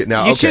mean, you look at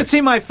now. You should see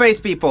my face,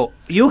 people.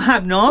 You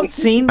have not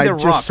seen The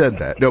Rock. I just said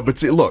that. No, but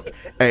see, look,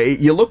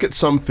 you look at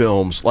some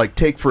films, like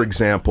take for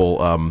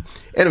example, and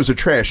it was a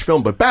trash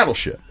film, but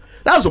Battleship.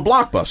 That was a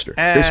blockbuster.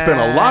 They spent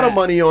a lot of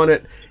money on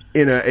it.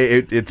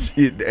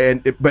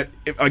 But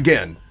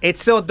again,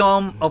 it's so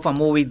dumb of a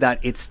movie that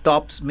it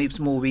stops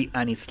mid-movie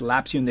and it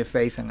slaps you in the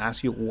face and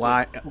asks you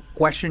why.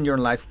 Question your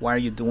life. Why are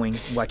you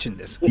watching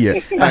this? Yeah.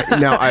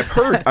 Now I've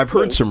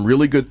heard some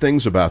really good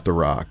things about The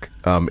Rock.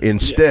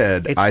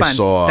 Instead, It's I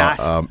saw.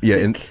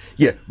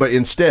 But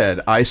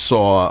instead, I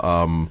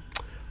saw.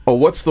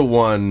 What's the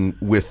one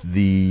with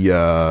the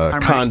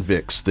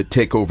convicts that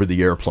take over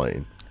the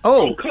airplane?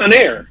 Oh, Con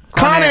Air.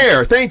 Con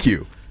Air. Thank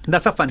you.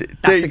 That's a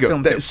fantastic There you go.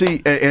 film. Too.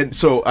 See, and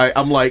so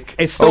I'm like,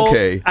 It's so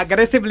okay,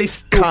 aggressively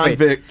stupid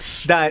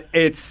convicts, that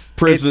it's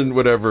prison,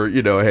 whatever.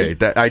 Hey,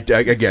 that I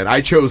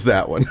chose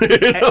that one.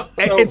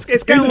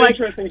 It's kind of like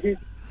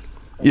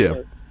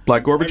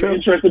Black Gorbachev.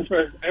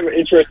 I have an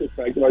interesting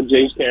fact about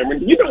James Cameron.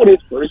 Do you know what his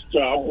first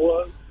job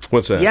was?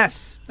 What's that?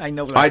 yes, I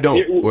know that. I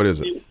don't. What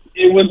is it?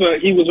 He was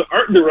an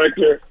art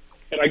director,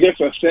 and I guess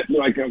a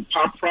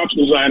props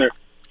designer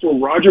for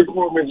Roger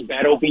Corman's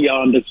Battle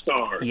Beyond the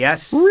Stars.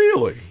 Yes,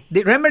 Really?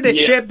 Remember the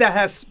ship that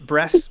has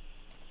breasts?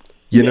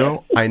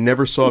 I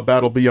never saw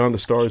Battle Beyond the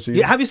Stars either.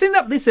 Yeah, have you seen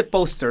that? This is a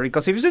poster,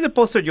 because if you see the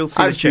poster, you'll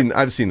see the ship.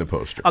 I've seen the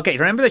poster. Okay,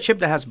 remember the ship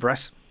that has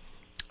breasts?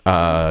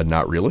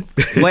 Not really.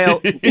 Well,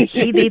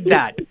 he did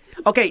that.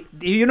 Okay,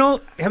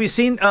 have you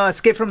seen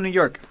Escape from New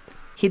York?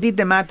 He did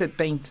the matte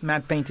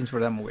paintings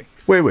for that movie.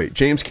 Wait,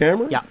 James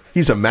Cameron? Yeah.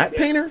 He's a matte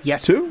painter?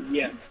 Yes. Too?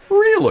 Yes.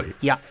 Really?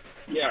 Yeah.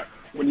 Yeah.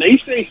 when they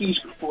say he's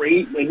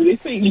crazy, when they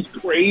say he's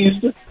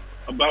crazed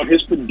about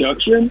his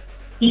production,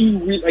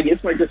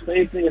 it's like the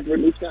same thing as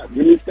Ridley Scott.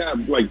 Ridley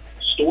Scott like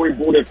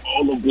storyboarded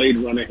all of Blade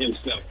Runner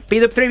himself.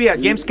 Bit of trivia: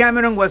 James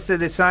Cameron was the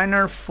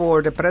designer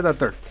for the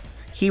Predator.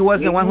 He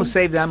was the one who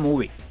saved that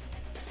movie.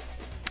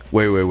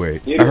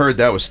 Wait. I heard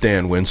that was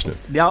Stan Winston.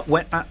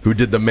 Who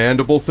did the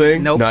mandible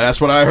thing? Nope. No, that's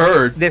what I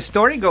heard. The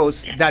story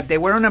goes that they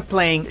were on a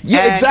plane. Yeah,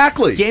 and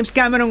exactly. James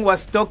Cameron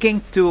was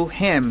talking to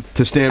him.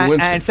 To Stan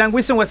Winston. And Stan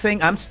Winston was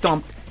saying, I'm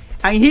stumped.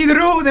 And he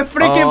drew the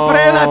freaking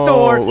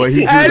Predator. Well,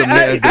 he drew the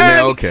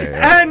man. Okay.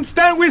 And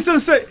Stan Winston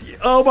said,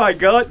 oh my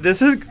God,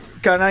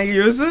 can I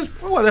use this?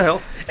 What the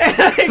hell?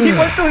 And he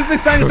went to his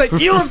designer and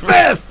said, use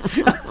this.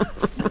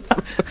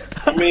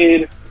 I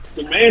mean,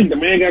 the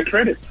man got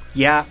credit.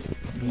 Yeah.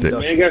 The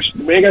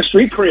man got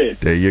street cred.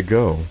 There you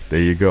go.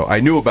 I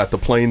knew about the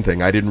plane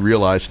thing. I didn't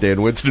realize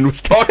Stan Winston was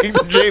talking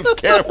to James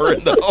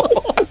Cameron, though.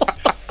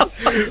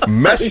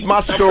 Messed my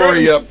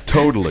story up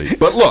totally.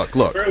 But look.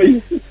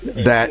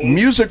 That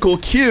musical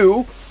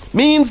cue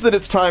means that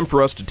it's time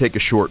for us to take a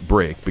short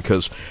break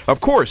because, of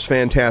course,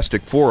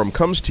 Fantastic Forum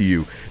comes to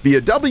you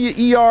via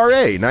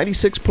WERA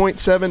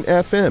 96.7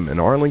 FM in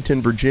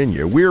Arlington,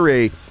 Virginia. We're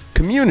a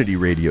community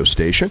radio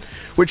station,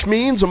 which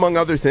means, among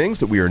other things,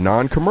 that we are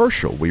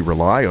non-commercial. We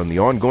rely on the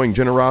ongoing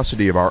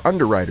generosity of our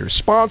underwriters,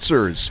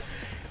 sponsors,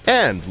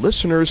 and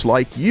listeners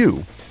like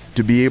you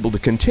to be able to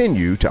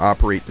continue to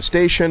operate the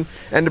station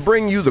and to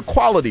bring you the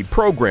quality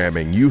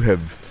programming you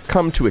have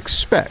come to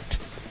expect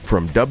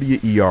from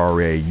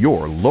WERA,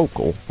 your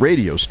local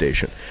radio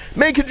station.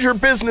 Make it your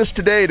business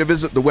today to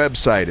visit the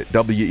website at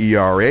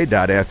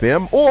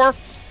WERA.FM or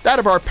that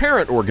of our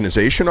parent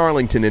organization,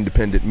 Arlington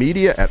Independent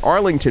Media, at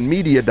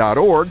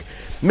arlingtonmedia.org.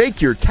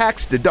 Make your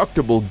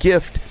tax-deductible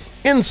gift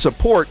in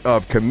support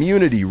of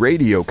community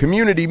radio,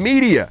 community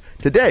media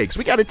today, because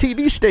we got a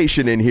TV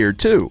station in here,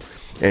 too.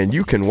 And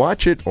you can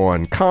watch it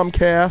on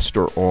Comcast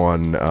or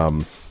on,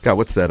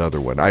 what's that other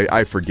one?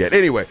 I forget.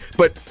 Anyway,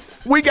 but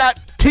we got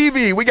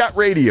TV, we got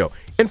radio.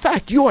 In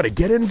fact, you ought to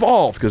get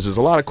involved, because there's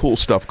a lot of cool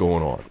stuff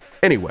going on.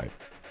 Anyway,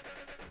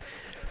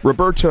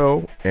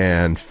 Roberto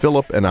and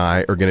Philip and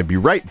I are going to be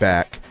right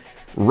back.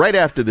 Right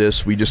after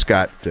this, we just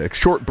got a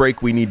short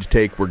break we need to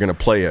take. We're going to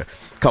play a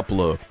couple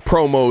of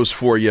promos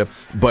for you,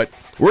 but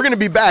we're going to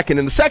be back. And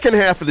in the second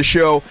half of the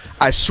show,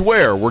 I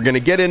swear we're going to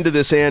get into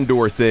this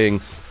Andor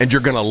thing, and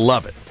you're going to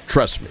love it.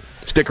 Trust me.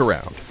 Stick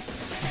around.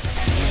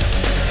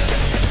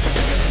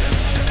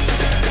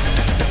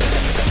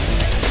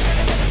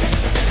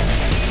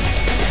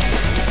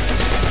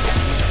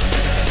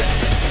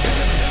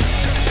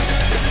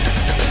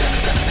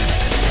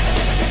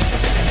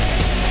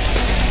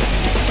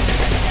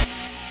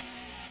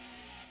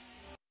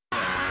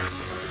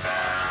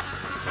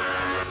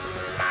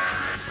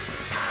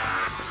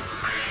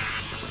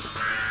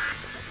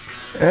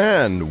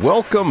 And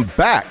welcome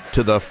back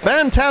to the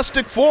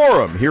Fantastic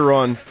Forum here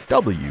on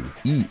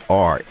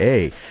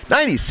WERA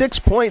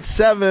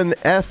 96.7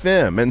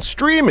 FM and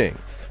streaming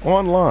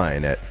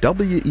online at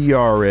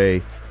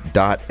WERA.FM.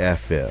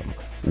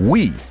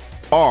 We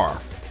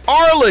are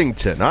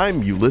Arlington.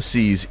 I'm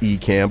Ulysses E.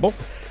 Campbell.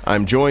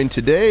 I'm joined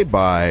today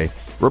by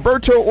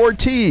Roberto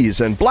Ortiz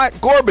and Black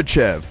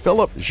Gorbachev,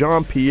 Philip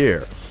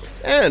Jean-Pierre.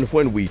 And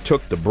when we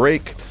took the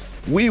break,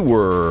 we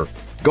were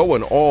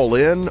going all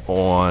in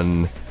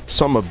on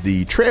some of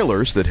the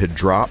trailers that had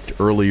dropped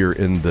earlier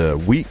in the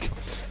week.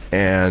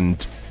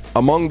 And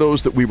among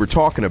those that we were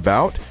talking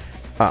about,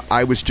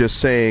 I was just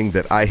saying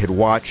that I had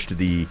watched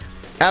the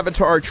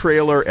Avatar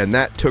trailer, and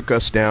that took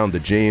us down the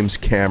James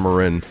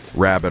Cameron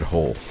rabbit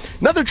hole.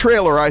 Another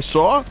trailer I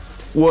saw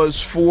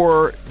was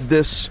for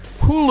this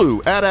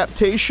Hulu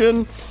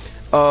adaptation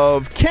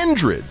of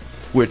Kindred,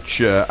 which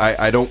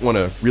I don't want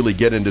to really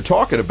get into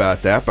talking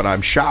about that, but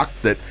I'm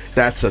shocked that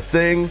that's a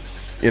thing.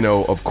 You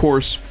know, of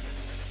course,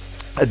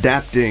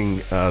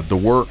 adapting the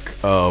work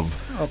of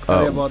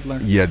Octavia Butler.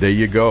 Yeah, there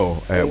you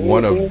go.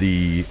 One of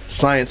the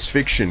science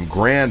fiction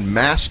grand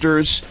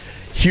masters,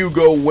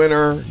 Hugo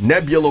winner,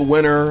 Nebula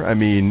winner. I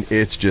mean,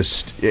 it's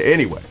just...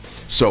 Anyway,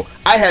 so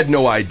I had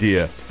no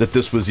idea that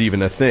this was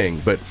even a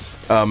thing, but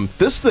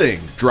this thing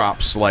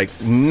drops, like,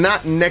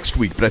 not next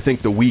week, but I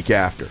think the week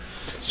after.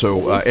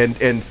 So,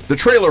 and the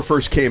trailer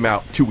first came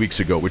out 2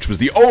 weeks ago, which was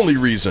the only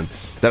reason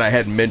that I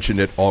hadn't mentioned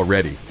it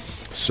already.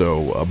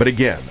 So, but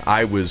again,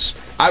 I was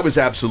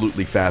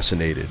absolutely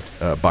fascinated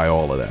by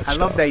all of that stuff.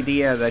 I love the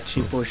idea that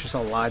she pushes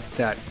a lot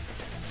that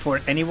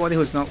for anybody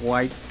who's not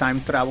white,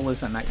 time travel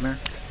is a nightmare.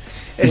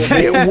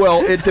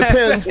 Well, it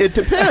depends. It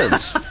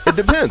depends.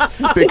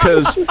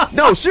 Because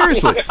no,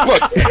 seriously,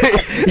 look,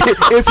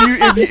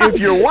 if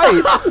you're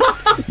white,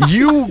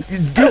 you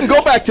can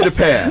go back to the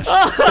past.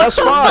 That's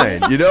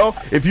fine. You know,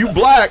 if you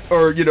black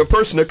or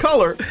person of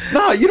color,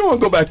 no, you don't want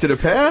to go back to the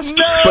past.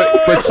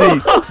 No! But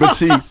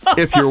see,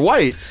 if you're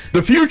white,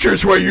 the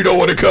future's where you don't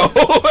want to go.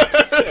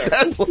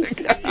 That's like,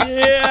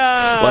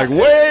 yeah. Like,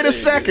 wait a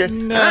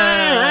second. No.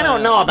 I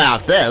don't know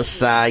about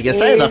this. You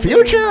say the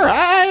future?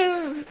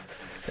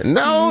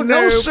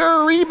 No,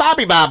 sirree,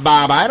 Bobby Bob.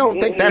 I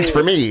don't think that's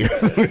for me.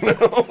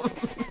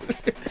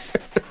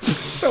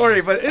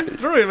 sorry, but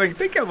it's true. Like,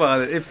 think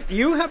about it. If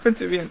you happen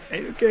to be an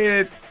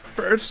educated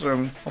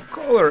person of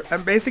color,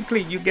 and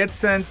basically you get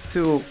sent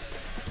to,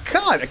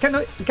 God, you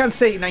can't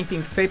say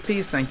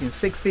 1950s,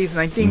 1960s,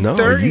 1930s.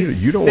 No,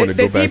 you don't want to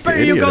go back to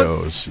any of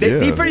those. The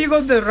deeper you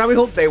go to the rabbit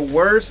hole, the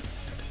worse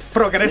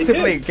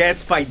progressively it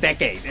gets by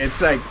decade.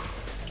 It's like,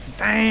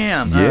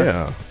 damn.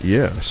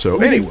 Yeah. So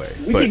anyway,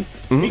 we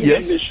can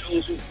get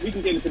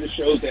into the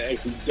shows that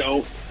actually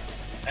don't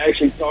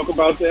actually talk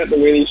about that the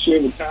way they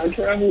should with time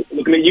travel.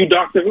 Looking at you,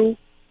 Doctor Who.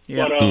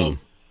 Yeah.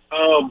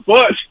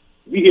 But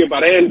we hear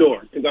about Andor,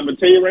 because I'm going to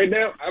tell you right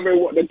now, I've been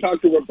wanting to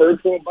talk to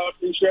Roberto about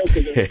these shows,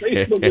 because on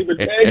Facebook we've been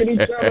tagging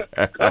each other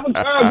a couple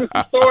times with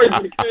the stories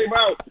when it came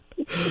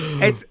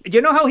out.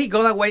 You know how he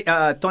got away,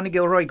 Tony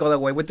Gilroy got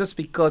away with this?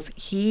 Because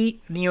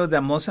he knew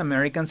that most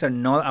Americans are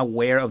not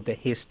aware of the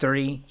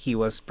history he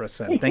was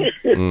presenting.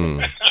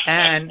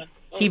 And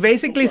he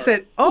basically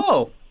said,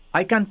 oh,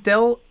 I can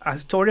tell a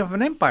story of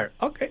an empire.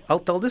 Okay, I'll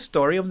tell the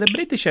story of the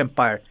British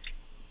Empire,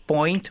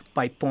 point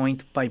by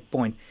point by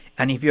point.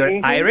 And if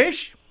you're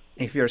Irish,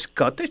 if you're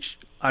Scottish,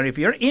 or if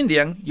you're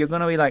Indian, you're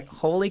going to be like,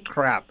 holy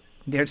crap,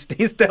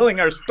 he's telling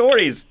our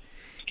stories.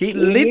 He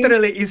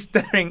literally is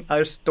telling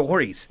our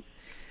stories.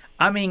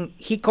 I mean,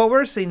 he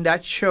covers in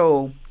that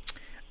show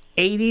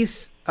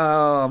 80s,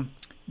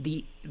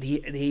 the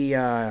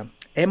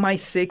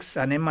MI6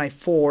 and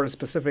MI4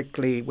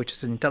 specifically, which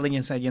is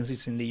intelligence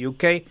agencies in the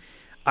UK,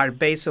 are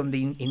based on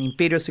the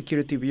Imperial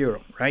Security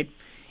Bureau, right?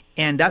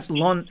 And that's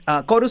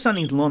Coruscant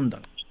is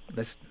London.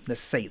 Let's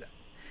say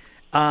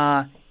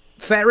that.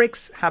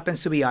 Ferrix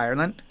happens to be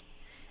Ireland.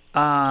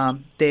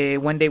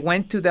 When they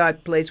went to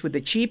that place with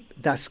the chip,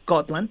 that's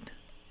Scotland.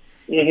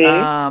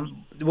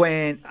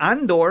 When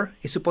Andor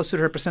is supposed to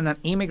represent an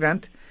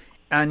immigrant,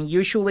 and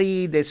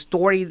usually the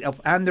story of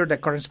Andor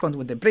that corresponds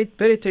with the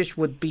British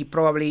would be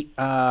probably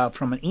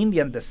from an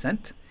Indian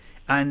descent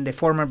and the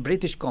former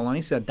British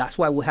colonies. That's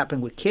what would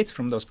happen with kids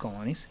from those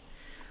colonies.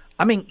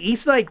 I mean,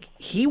 it's like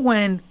he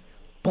went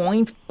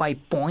point by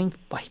point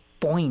by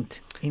point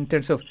in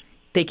terms of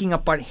taking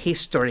apart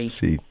history.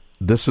 See,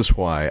 this is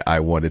why I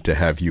wanted to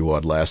have you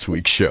on last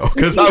week's show,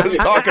 because I was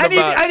talking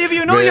about. And if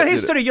you know your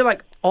history, you're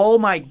like, oh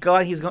my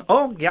God, he's going.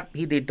 Oh yeah,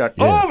 he did that.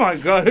 Yeah. Oh my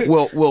God.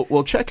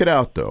 Well, check it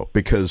out though,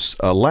 because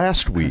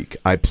last week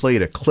I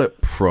played a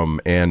clip from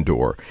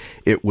Andor.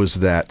 It was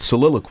that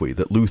soliloquy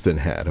that Luthen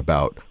had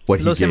about what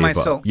he Losing gave my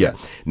up. soul. Yeah.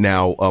 Yes.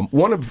 Now,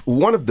 one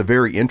of the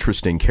very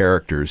interesting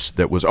characters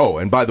that was. Oh,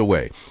 and by the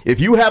way, if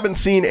you haven't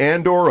seen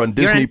Andor on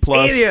Disney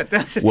Plus, idiot.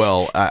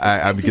 well,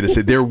 I'm going to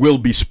say there will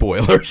be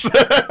spoilers.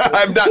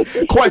 I'm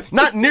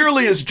not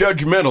nearly as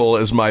judgmental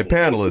as my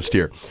panelist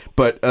here,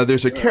 but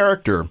there's a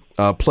character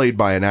played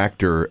by an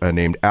actor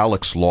named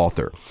Alex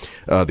Lothar.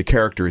 The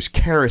character is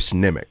Karis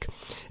Nimmick.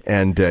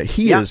 And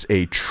he is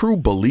a true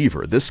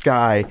believer. This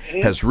guy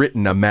has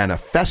written a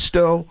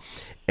manifesto.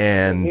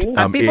 And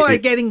people are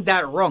getting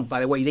that wrong, by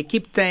the way. They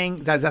keep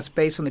saying that that's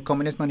based on the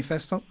Communist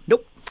Manifesto.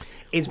 Nope.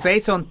 It's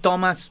based on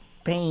Thomas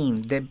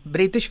Paine, the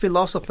British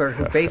philosopher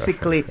who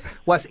basically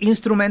was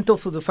instrumental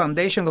for the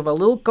foundation of a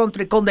little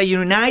country called the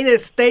United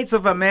States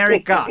of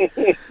America.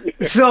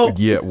 So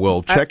yeah,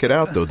 well, check it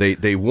out, though.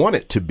 They want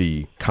it to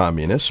be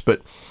communist.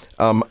 But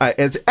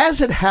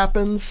as it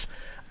happens,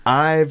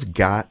 I've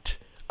got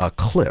a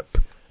clip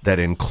that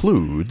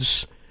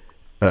includes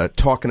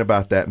talking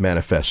about that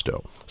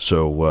manifesto.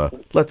 So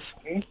let's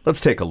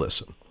take a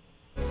listen.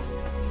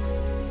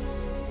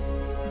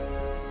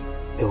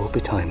 There will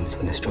be times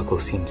when the struggle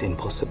seems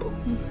impossible.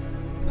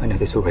 I know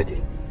this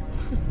already.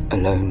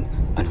 Alone,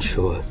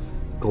 unsure,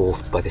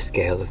 dwarfed by the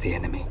scale of the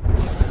enemy.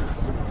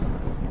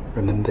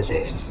 Remember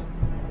this.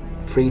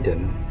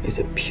 Freedom is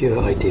a pure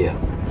idea.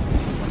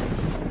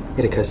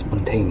 It occurs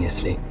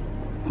spontaneously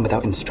and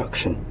without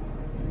instruction.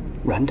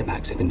 Random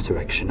acts of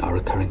insurrection are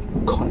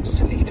occurring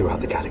constantly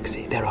throughout the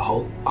galaxy. There are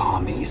whole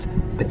armies,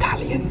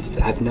 battalions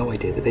that have no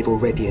idea that they've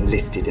already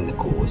enlisted in the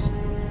cause.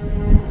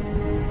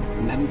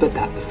 Remember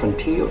that the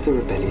frontier of the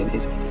rebellion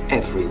is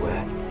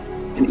everywhere,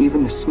 and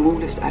even the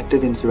smallest act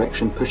of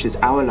insurrection pushes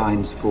our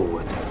lines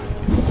forward.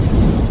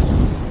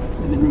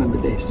 And then remember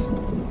this.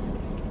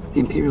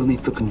 The Imperial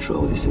need for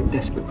control is so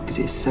desperate because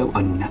it is so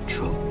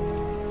unnatural.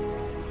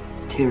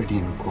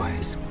 Tyranny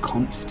requires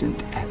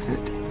constant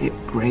effort. It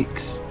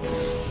breaks.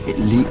 It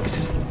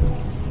leaks.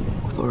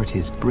 Authority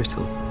is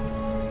brittle.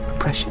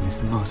 Oppression is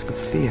the mask of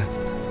fear.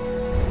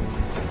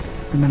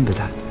 Remember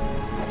that.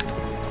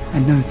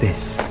 And know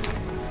this.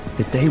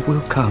 The day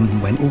will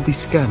come when all these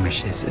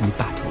skirmishes and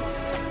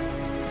battles,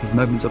 these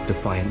moments of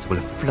defiance will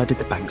have flooded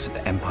the banks of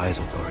the Empire's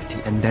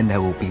authority, and then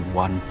there will be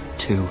one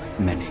too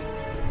many.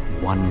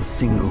 One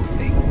single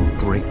thing will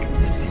break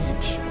the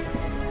siege.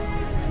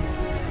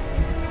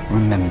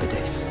 Remember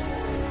this.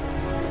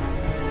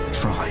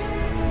 Try.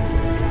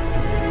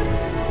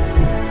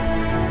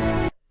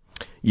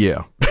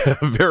 Yeah,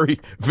 very,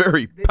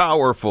 very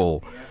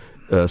powerful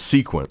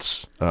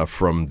sequence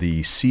from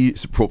the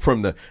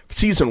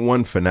season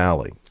 1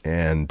 finale.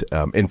 And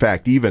in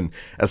fact, even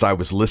as I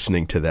was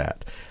listening to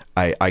that,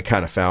 I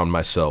kind of found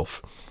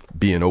myself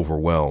being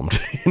overwhelmed,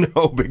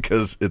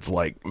 because it's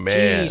like,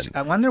 man. Jeez,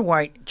 I wonder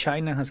why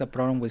China has a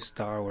problem with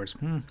Star Wars.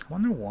 I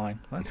wonder why.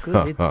 What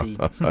could it be?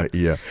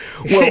 Yeah.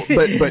 Well,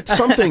 but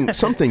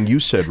something you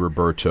said,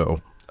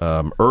 Roberto,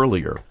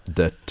 earlier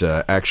that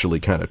actually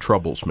kind of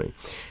troubles me,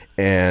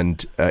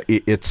 and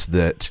it's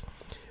that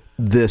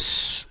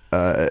this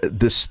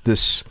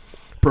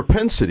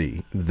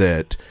propensity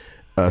that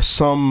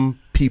some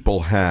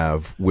people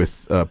have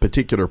with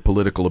particular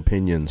political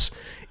opinions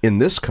in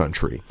this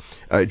country,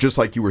 just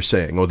like you were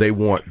saying, they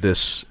want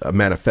this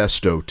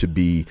manifesto to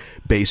be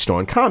based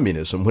on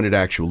communism when it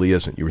actually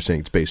isn't. You were saying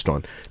it's based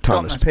on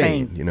Thomas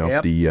Paine,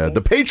 Yep.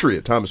 the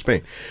patriot, Thomas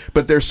Paine.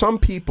 But there's some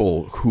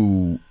people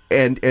who,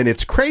 and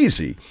it's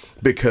crazy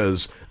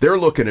because they're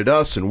looking at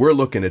us and we're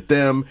looking at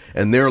them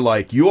and they're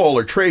like, you all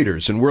are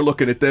traitors, and we're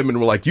looking at them and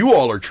we're like, you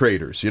all are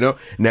traitors,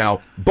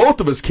 Now,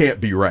 both of us can't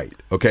be right,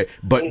 okay?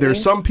 But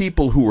there's some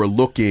people who are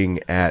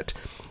looking at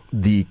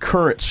the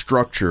current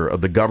structure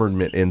of the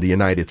government in the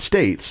United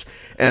States,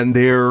 and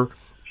they're,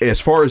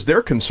 as far as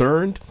they're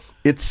concerned,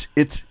 it's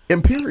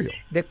imperial.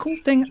 The cool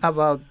thing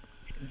about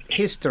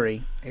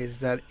history is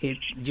that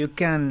you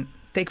can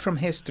take from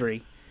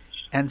history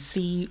and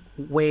see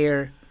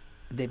where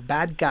the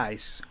bad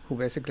guys, who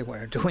basically what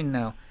are doing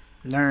now,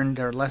 learn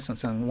their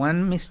lessons. And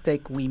one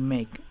mistake we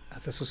make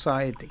as a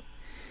society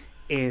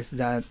is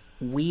that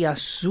we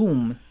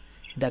assume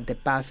that the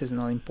past is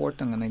not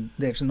important and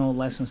there's no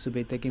lessons to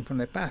be taken from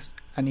the past.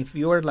 And if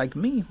you're like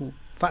me, who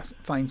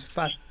finds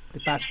the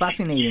past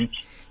fascinating,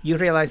 you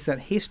realize that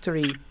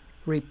history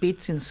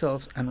repeats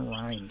itself and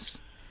rhymes.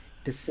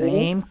 The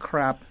same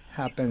crap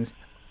happens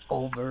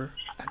over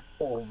and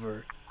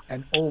over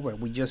and over.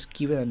 We just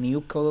give it a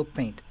new coat of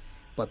paint.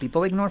 What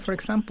people ignore, for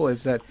example,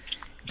 is that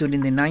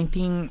during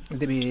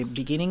the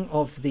beginning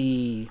of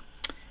the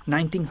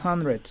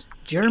 1900s,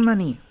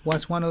 Germany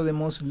was one of the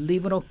most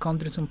liberal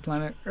countries on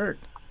planet Earth.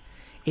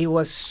 It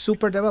was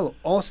super developed.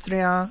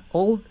 Austria,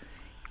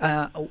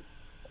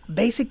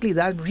 basically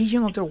that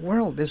region of the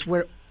world is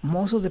where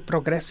most of the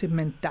progressive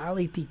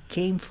mentality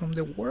came from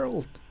the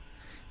world.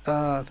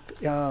 I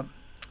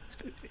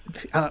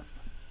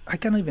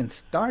can't even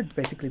start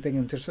basically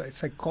thinking into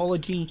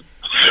psychology,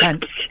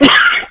 and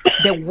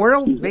the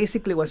world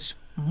basically was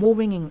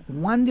moving in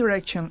one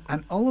direction,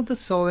 and all of a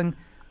sudden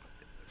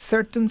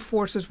certain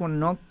forces were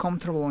not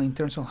comfortable in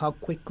terms of how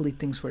quickly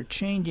things were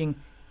changing,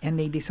 and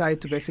they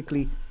decided to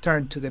basically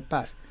turn to the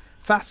past.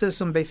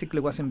 Fascism basically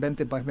was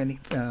invented by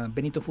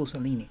Benito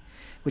Mussolini,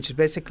 which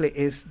basically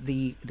is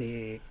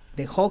the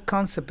whole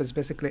concept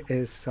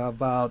is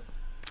about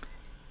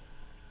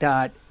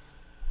that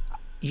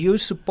you're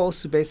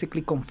supposed to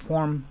basically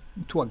conform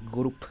to a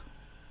group.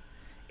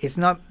 It's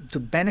not to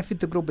benefit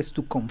the group, it's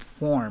to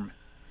conform,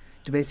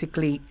 to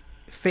basically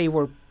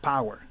favor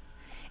power.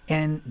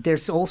 And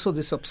there's also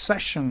this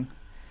obsession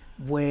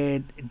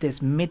with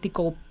this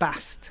mythical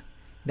past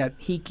that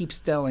he keeps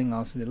telling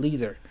us, the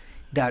leader,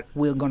 that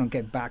we're going to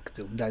get back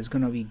to, that is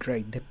going to be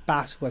great. The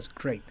past was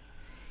great.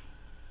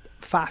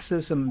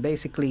 Fascism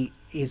basically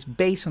is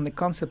based on the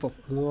concept of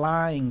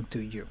lying to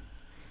you.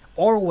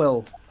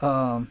 Orwell,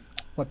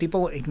 what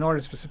people ignore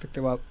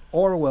specifically about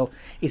Orwell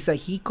is that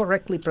he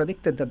correctly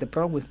predicted that the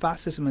problem with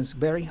fascism is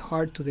very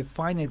hard to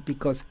define it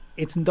because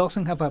it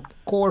doesn't have a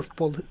core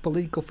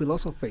political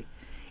philosophy.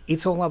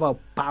 It's all about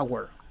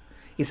power.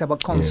 It's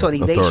about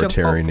consolidation.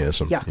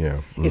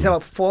 Authoritarianism. It's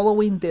about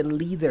following the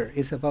leader.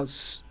 It's about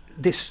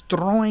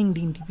destroying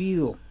the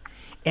individual.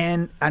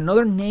 And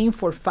another name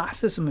for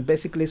fascism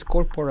basically is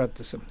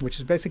corporatism, which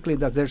is basically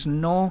that there's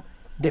no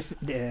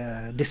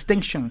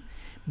distinction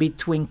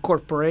between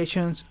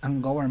corporations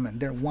and government.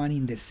 They're one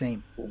in the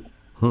same.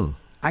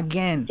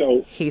 Again,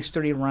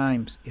 history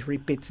rhymes. It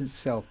repeats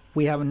itself.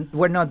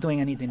 We're not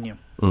doing anything new.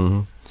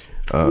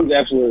 He's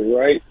absolutely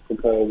right,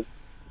 because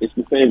it's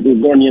the same.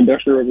 During the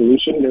Industrial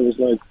Revolution, there was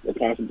like the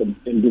concept of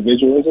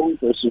individualism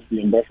versus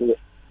the industrial,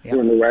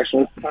 during the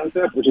rationalist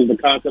concept, which is the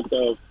concept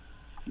of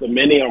the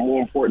many are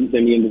more important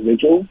than the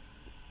individual.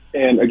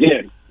 And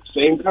again,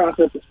 same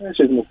concept of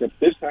fascism, except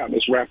this time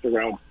it's wrapped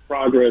around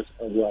progress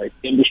of like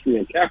industry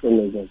and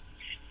capitalism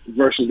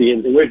versus the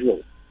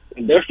individual.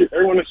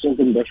 Everyone assumes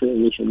the Industrial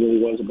Revolution really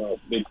was about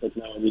big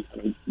technology,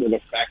 kind of where the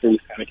factories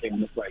kind of came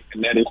into play,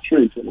 and that is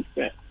true to an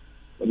extent.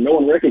 But no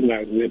one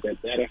recognizes it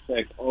that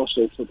effect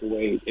also took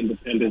away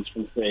independence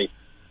from, say,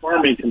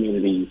 farming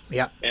communities.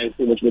 And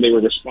so much where they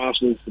were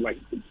responsible for, like,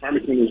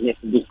 farming communities went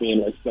from just being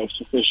like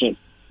self-sufficient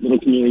little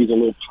communities or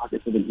little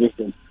pockets of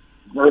existence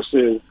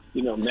versus,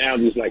 now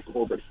these like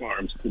corporate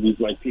farms, to these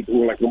like people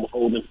who are like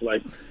beholden to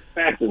like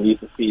factories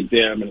to feed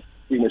them and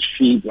pretty much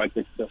feed like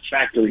the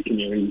factory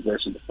community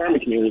versus the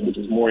farming community, which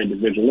is more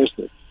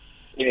individualistic.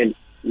 And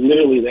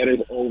literally that has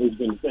always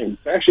been the thing.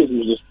 Fascism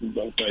is just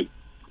like,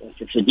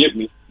 forgive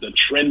me, the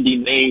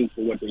trendy name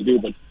for what they do,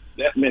 but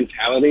that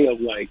mentality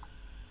of like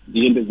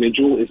the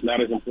individual is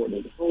not as important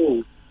as the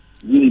whole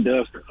really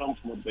does come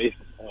from a basis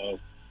of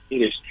it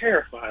is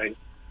terrifying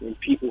when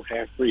people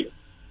have freedom.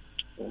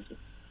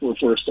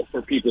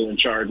 For people in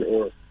charge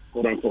or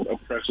quote unquote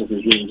oppressive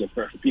regimes,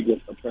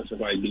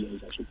 oppressive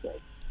ideas, I should say.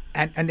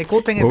 And the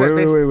cool thing is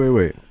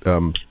wait.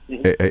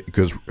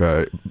 Because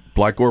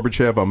Black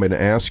Gorbachev, I'm going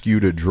to ask you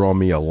to draw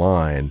me a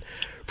line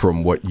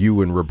from what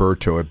you and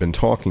Roberto have been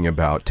talking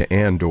about to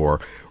Andor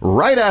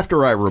right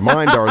after I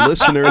remind our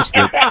listeners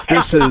that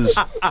this is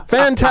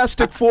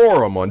Fantastic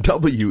Forum on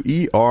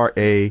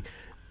WERA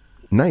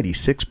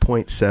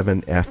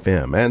 96.7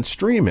 FM and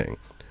streaming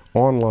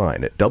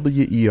online at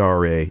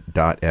WERA.FM.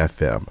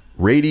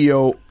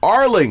 Radio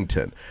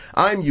Arlington.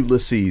 I'm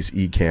Ulysses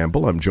E.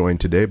 Campbell. I'm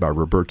joined today by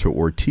Roberto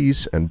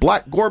Ortiz and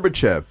Black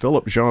Gorbachev,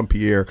 Philip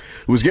Jean-Pierre,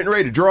 who was getting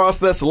ready to draw us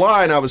this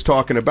line I was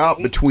talking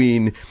about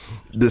between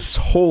this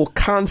whole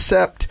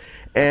concept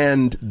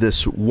and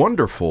this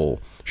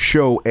wonderful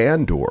show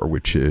Andor,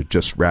 which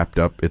just wrapped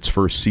up its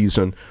first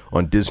season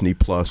on Disney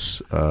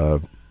Plus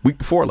week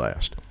before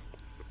last.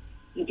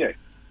 Okay,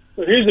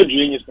 so here's the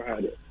genius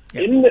behind it.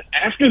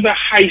 After the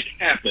heist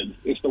happens,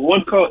 it's the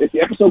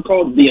episode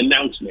called The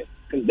Announcement,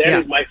 because that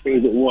is my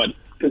favorite one.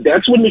 Because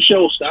that's when the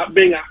show stopped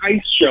being a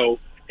heist show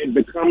and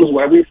becomes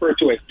what I refer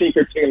to as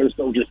Tinker Tailor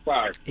Soldier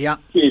Spy. Yeah.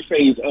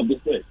 Phase of the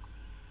thing.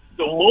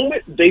 The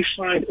moment they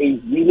find a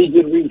really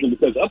good reason,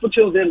 because up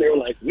until then they were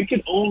like, we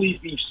can only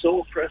be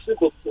so oppressive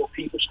before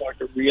people start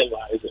to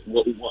realize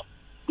what we want.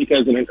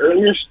 Because in an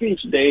earlier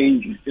speech,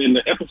 in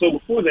the episode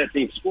before that,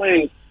 they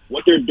explained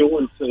what they're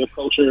doing to the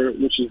culture,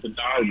 which is the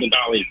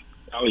Daleks.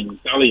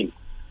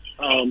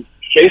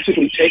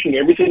 Basically taking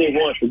everything they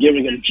want but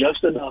giving them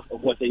just enough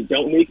of what they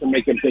don't need to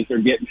make them think they're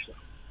getting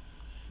something.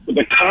 But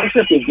the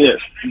concept is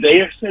this. They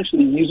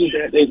essentially use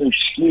that as an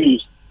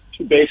excuse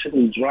to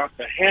basically drop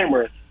the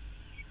hammer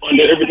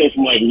under everything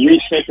from like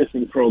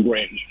resentencing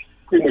programs,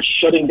 pretty much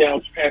shutting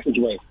down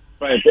passageway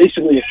by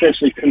basically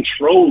essentially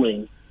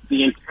controlling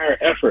the entire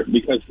effort.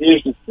 Because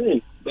here's the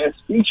thing, that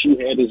speech you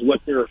had is what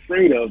they're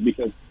afraid of,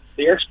 because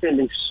they are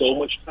spending so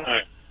much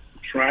time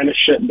trying to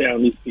shut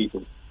down these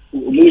people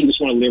who really just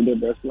want to live their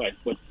best life.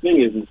 But the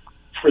thing is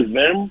for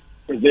them,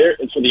 for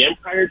the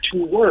Empire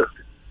to work,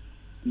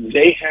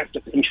 they have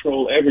to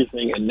control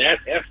everything, and that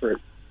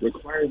effort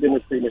requires them to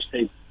pretty much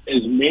take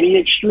as many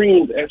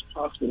extremes as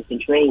possible to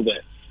control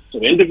that. So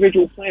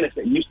individual planets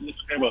that used to just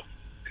have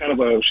kind of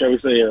a shall we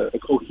say, a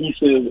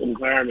cohesive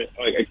environment,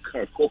 like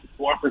a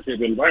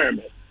cooperative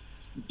environment,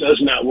 does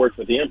not work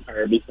for the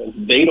Empire because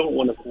they don't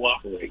want to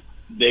cooperate.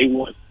 They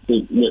want to,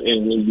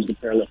 and we use the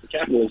parallel to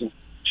capitalism,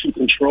 to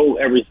control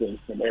everything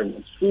from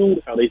everyone's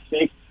food, how they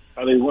think,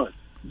 how they run.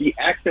 The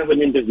act of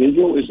an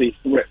individual is a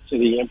threat to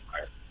the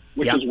Empire,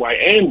 which is why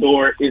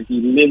Andor is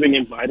the living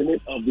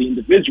embodiment of the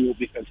individual,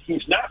 because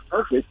he's not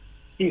perfect,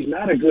 he's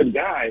not a good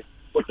guy,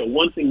 but the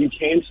one thing you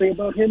can say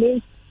about him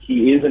is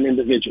he is an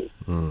individual.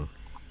 Mm.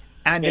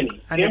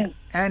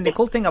 And the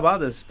cool thing about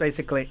this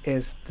basically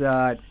is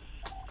that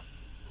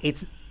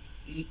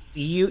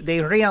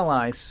they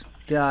realize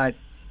that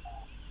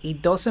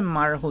it doesn't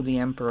matter who the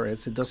Emperor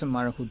is, it doesn't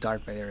matter who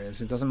Darth Vader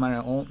is, it doesn't matter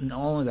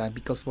all of that,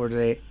 because for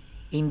the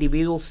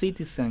individual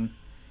citizen,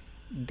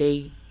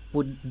 the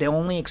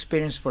only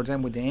experience for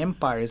them with the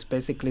Empire is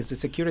basically the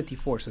security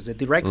forces, the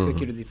direct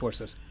security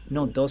forces,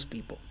 not those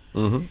people.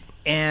 Mm-hmm.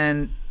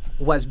 And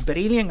what's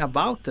brilliant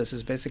about this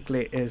is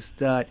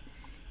that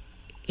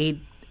it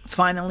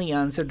finally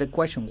answered the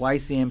question, why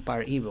is the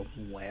Empire evil?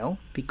 Well,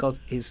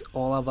 because it's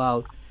all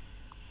about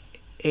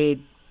it.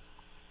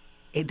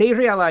 They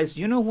realize,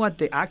 you know what,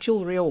 the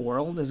actual real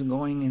world is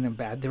going in a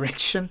bad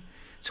direction.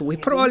 So we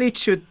probably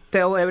should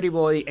tell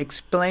everybody,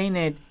 explain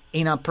it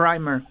in a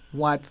primer,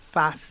 what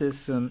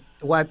fascism,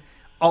 what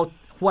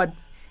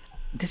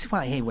this is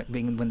what I hate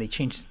when they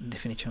change the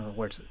definition of the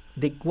words.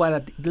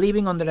 What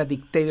living under a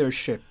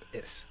dictatorship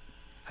is.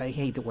 I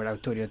hate the word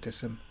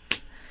authoritarianism.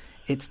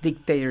 It's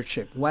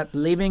dictatorship. What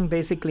living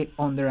basically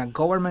under a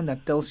government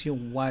that tells you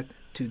what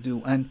to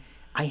do. And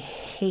I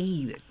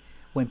hate it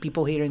when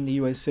people here in the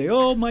U.S. say,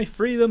 oh, my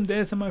freedom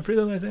this and my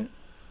freedom that.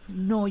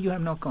 No, you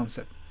have no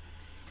concept.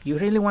 You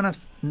really want to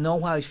know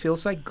what it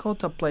feels like? Go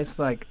to a place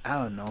like,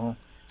 I don't know,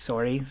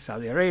 Saudi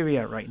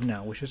Arabia right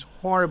now, which is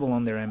horrible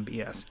under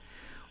MBS,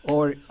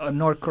 or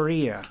North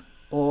Korea,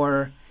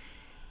 or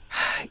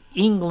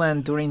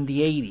England during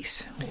the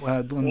 80s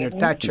under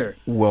Thatcher.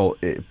 Well,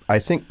 I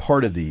think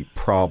part of the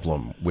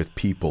problem with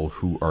people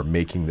who are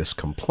making this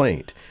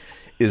complaint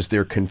is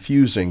they're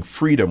confusing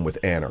freedom with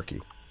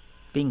anarchy.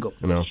 Bingo.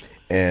 You know?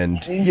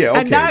 And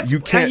you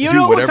can't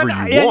do whatever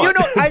you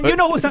want. You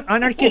know who's an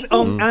anarchist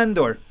on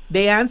Andor?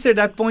 They answered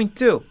that point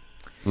too.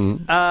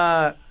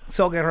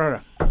 Saul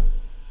Guerrero.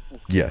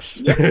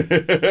 Yes.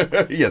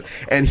 Yes.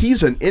 And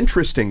he's an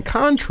interesting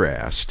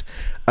contrast.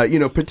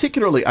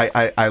 Particularly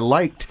I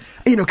liked,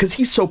 because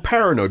he's so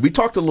paranoid. We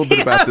talked a little bit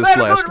about this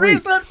last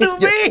week.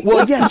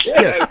 Well, yes.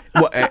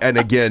 Well, and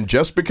again,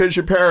 just because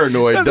you're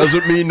paranoid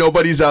doesn't mean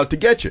nobody's out to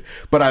get you.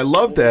 But I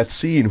love that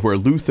scene where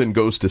Luthen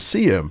goes to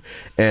see him,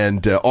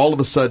 and all of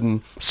a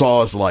sudden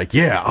Saw's like,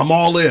 yeah, I'm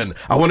all in.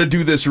 I want to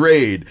do this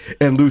raid.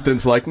 And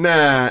Luthen's like,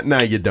 nah,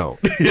 you don't.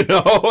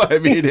 I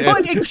mean.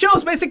 But it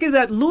shows basically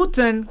that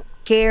Luthen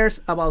cares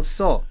about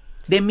Saw.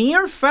 The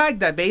mere fact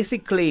that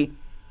basically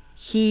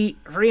he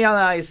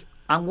realized,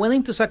 I'm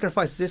willing to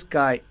sacrifice this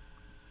guy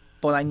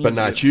but I need but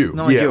not you.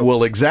 Not yeah, you.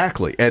 well,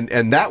 exactly, and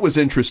that was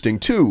interesting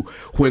too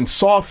when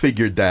Saw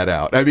figured that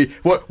out. I mean,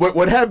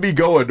 what had me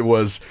going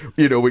was,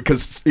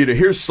 because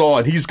here's Saw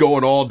and he's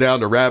going all down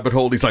the rabbit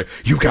hole. He's like,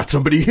 "You got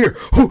somebody here?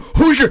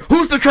 Who's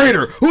the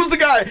traitor? Who's the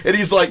guy?" And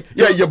he's like,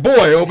 "Yeah, your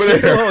boy over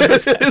there."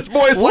 His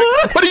boy's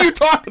like, "What are you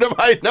talking about?"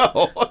 I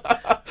know,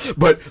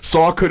 but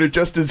Saw could have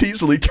just as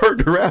easily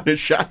turned around and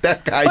shot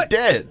that guy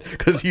dead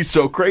because he's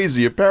so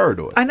crazy and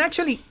paranoid. And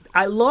actually,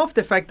 I love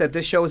the fact that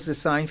this show is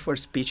designed for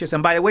speeches.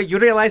 And by the way, you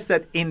realize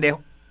that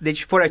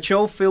for a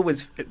show filled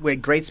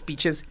with great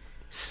speeches,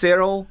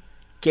 Cyril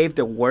gave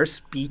the worst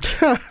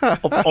speech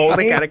of all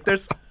the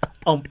characters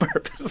on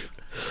purpose.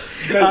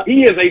 Because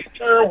he is a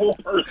terrible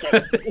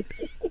person.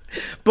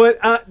 But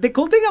the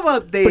cool thing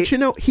about But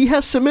he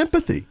has some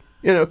empathy.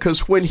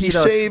 Because when he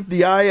saved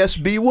the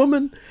ISB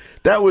woman,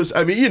 that was,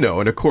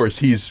 and of course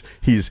he's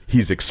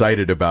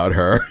excited about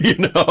her,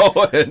 and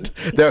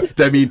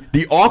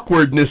the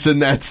awkwardness in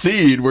that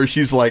scene where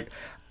she's like,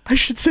 "I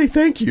should say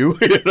thank you,"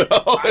 It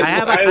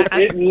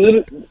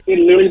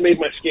literally made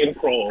my skin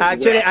crawl.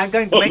 Actually, I'm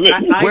going to make.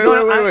 Wait,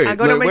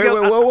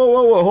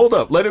 whoa, hold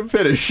up, let him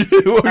finish.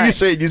 What were you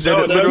saying? You said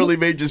it literally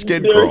made your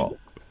skin crawl.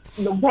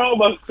 The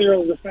problem about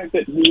Cyril is the fact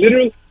that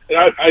literally,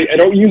 and I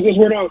don't use this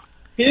word out,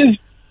 his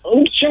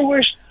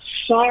unshowish,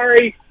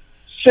 sorry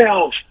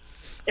self.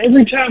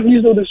 Every time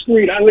he's on the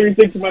screen, I literally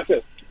think to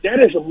myself, that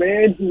is a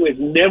man who has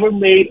never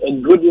made a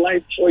good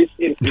life choice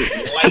in his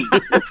life.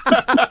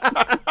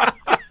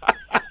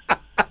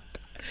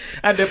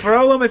 And the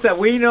problem is that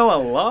we know a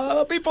lot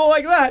of people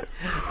like that.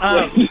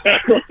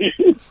 Exactly.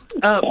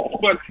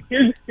 But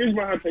here's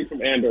my hot take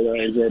from Andor that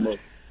I enjoy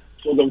most.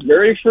 So the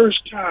very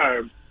first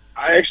time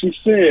I actually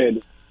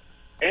said,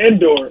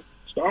 Andor,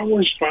 Star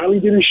Wars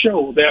finally did a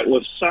show that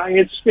was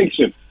science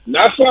fiction.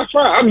 Not sci-fi.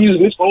 I'm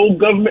using this whole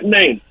government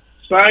name.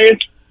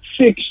 Science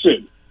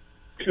fiction.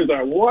 Because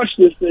I watched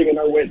this thing and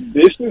I went,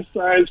 this is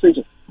science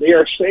fiction. They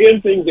are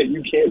saying things that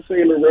you can't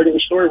say in a regular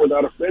story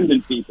without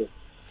offending people.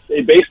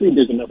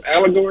 There's enough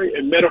allegory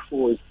and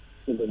metaphors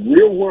in the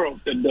real world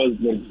that does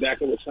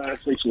exactly what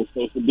science fiction is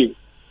supposed to do.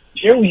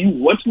 Tell you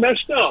what's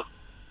messed up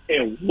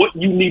and what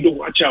you need to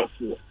watch out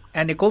for.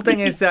 And the cool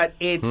thing is that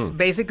it's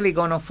basically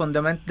going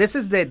to this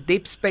is the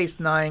Deep Space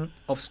Nine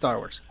of Star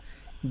Wars.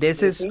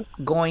 This is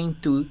going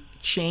to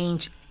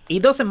change.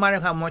 It doesn't matter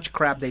how much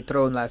crap they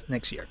throw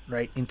next year,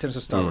 right, in terms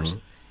of Star Wars.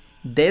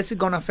 This is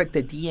going to affect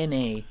the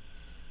DNA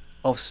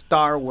of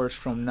Star Wars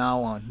from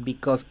now on,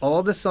 because all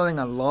of a sudden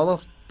a lot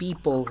of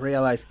people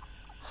realize,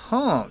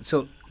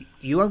 so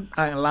you are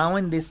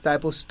allowing this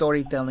type of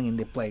storytelling in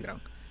the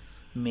playground.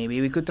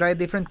 Maybe we could try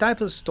different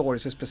types of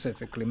stories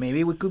specifically.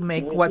 Maybe we could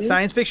make what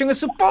science fiction is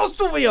supposed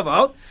to be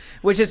about,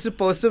 which is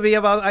supposed to be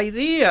about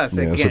ideas.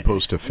 Yeah, as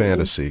opposed to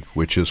fantasy,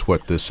 which is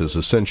what this has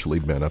essentially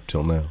been up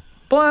till now.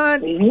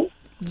 But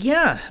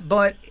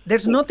but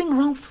there's nothing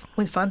wrong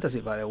with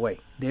fantasy, by the way.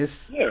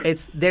 There's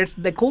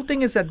the cool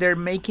thing is that they're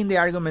making the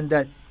argument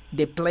that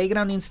the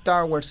playground in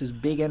Star Wars is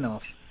big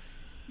enough.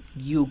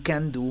 You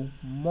can do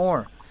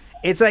more.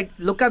 It's like,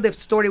 look at the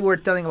story we're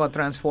telling about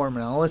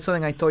Transformers. All of a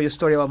sudden I told you a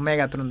story about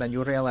Megatron, then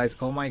you realize,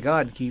 oh my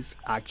god, he's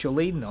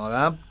actually not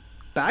a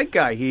bad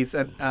guy. He's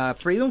a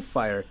freedom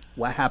fighter.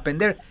 What happened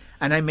there?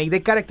 And I make the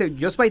character,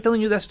 just by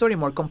telling you that story,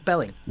 more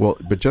compelling. Well,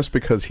 but just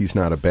because he's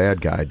not a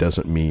bad guy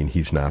doesn't mean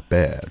he's not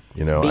bad.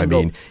 Bingo. I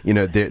mean,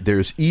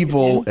 there's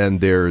evil and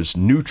there's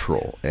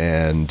neutral,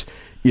 and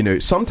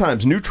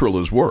sometimes neutral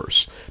is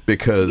worse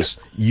because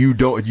you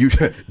don't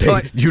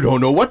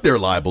know what they're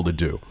liable to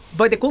do.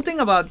 But the cool thing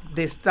about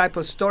this type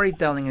of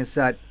storytelling is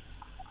that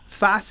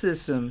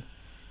fascism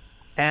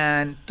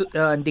and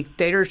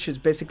dictatorships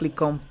basically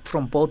come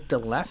from both the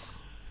left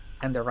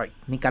and the right.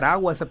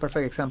 Nicaragua is a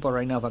perfect example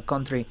right now of a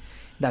country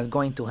that's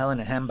going to hell in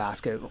a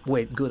handbasket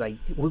with good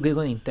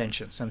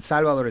intentions. And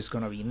Salvador is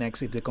going to be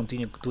next if they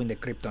continue doing the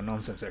crypto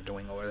nonsense they're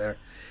doing over there.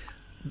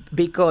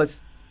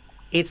 Because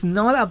it's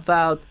not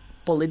about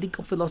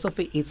political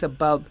philosophy, it's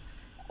about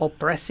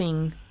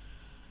oppressing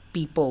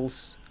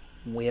people's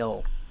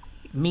will.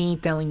 Me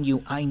telling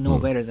you I know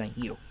better than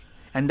you.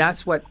 And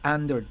that's what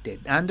Andor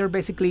did. Andor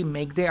basically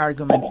make the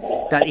argument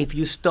that if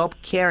you stop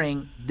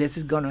caring, this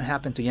is going to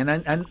happen to you.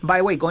 And by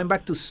the way, going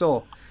back to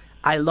Saw,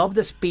 I love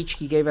the speech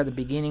he gave at the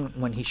beginning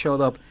when he showed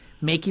up,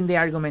 making the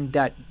argument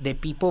that the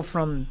people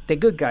from the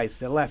good guys,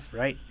 the left,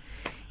 right?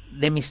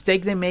 The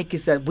mistake they make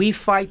is that we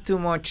fight too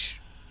much.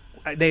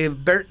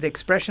 The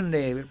expression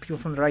the people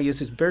from the right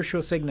use is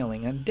virtual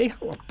signaling, and they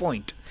have a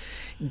point.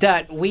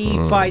 That we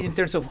fight in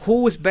terms of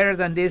who is better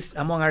than this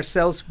among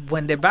ourselves,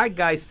 when the bad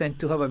guys tend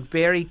to have a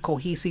very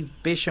cohesive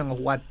vision of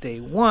what they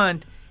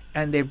want,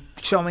 and they're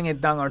shoving it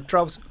down our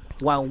throats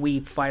while we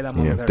fight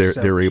among ourselves.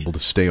 They're able to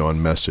stay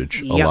on message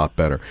a lot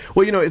better.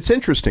 Well, it's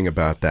interesting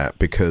about that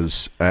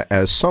because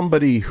as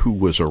somebody who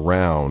was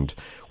around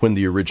when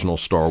the original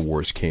Star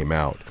Wars came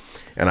out,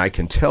 and I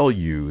can tell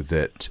you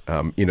that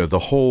the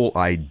whole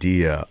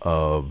idea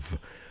of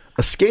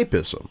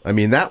escapism. I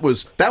mean, that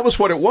was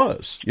what it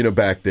was,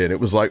 back then. It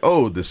was like,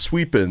 oh, the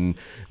sweeping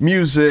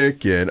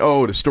music, and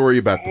the story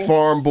about the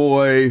farm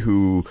boy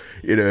who,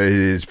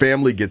 his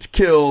family gets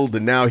killed,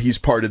 and now he's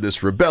part of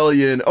this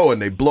rebellion. Oh,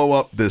 and they blow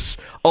up this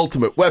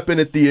ultimate weapon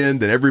at the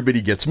end, and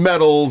everybody gets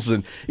medals,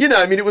 and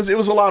it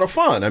was a lot of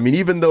fun. I mean,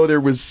 even though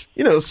there was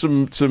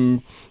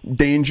some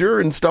danger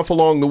and stuff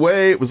along the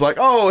way, it was like,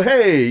 oh,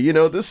 hey,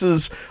 this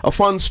is a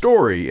fun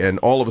story, and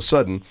all of a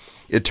sudden,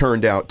 it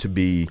turned out to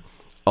be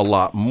a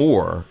lot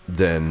more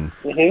than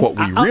what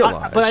we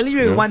realized. But I leave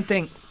you with one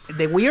thing.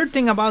 The weird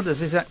thing about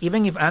this is that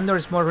even if Andor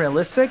is more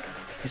realistic,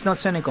 it's not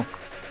cynical.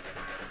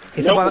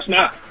 It's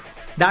not.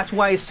 That's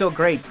why it's so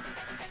great.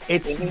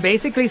 It's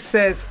basically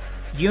says,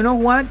 you know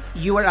what?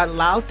 You are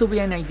allowed to be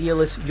an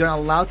idealist. You're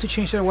allowed to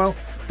change the world,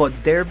 but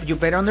you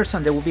better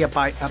understand there will be a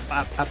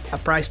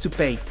price to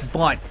pay.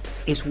 But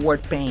it's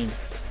worth paying.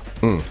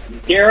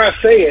 Dare I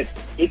say it?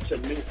 It's a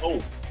new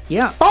hope.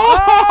 Yeah.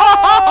 Oh,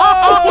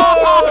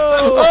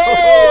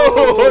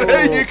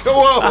 there you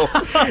go.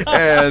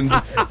 And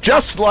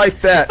just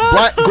like that,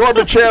 Black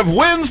Gorbachev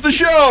wins the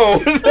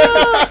show.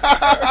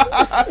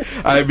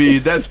 I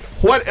mean, that's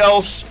what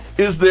else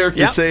is there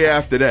to say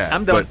after that?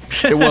 I'm done.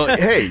 But, well,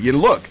 hey,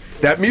 look,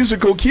 that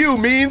musical cue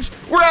means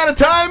we're out of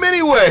time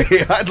anyway.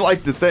 I'd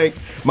like to thank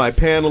my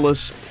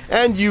panelists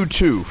and you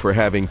too for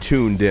having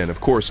tuned in. Of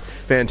course,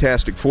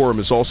 Fantastic Forum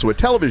is also a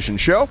television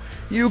show.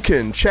 You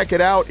can check it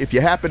out if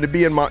you happen to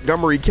be in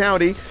Montgomery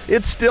County.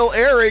 It's still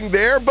airing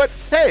there, but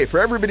hey, for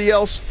everybody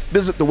else,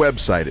 visit the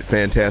website at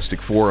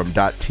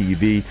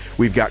fantasticforum.tv.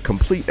 We've got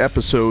complete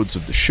episodes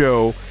of the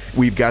show.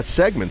 We've got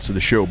segments of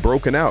the show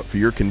broken out for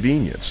your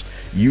convenience.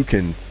 You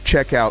can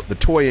check out the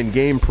toy and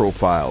game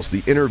profiles,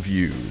 the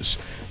interviews,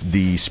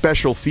 the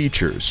special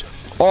features.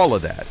 All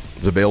of that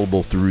is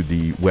available through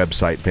the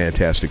website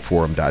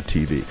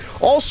fantasticforum.tv.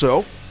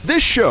 Also,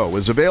 this show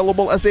is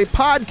available as a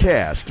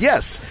podcast.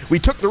 Yes, we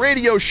took the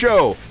radio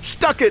show,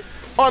 stuck it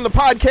on the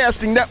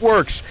podcasting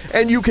networks,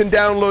 and you can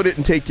download it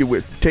and take it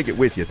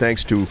with you,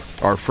 thanks to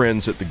our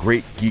friends at the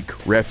Great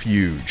Geek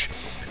Refuge.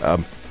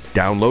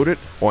 Download it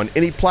on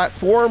any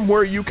platform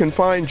where you can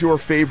find your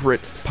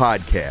favorite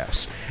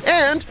podcasts.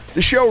 And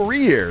the show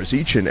re-airs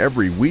each and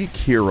every week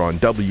here on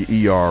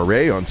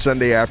WERA on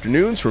Sunday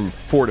afternoons from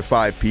 4 to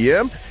 5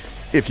 p.m.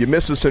 If you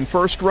miss us in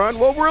first run,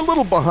 well, we're a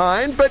little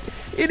behind, but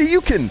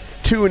you can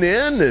tune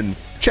in and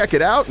check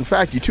it out. In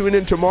fact, you tune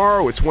in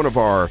tomorrow. It's one of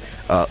our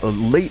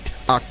late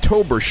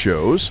October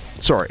shows.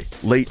 Sorry,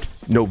 late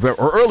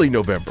November or early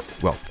November.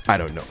 Well, I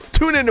don't know.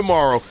 Tune in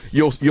tomorrow.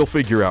 You'll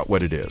figure out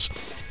what it is.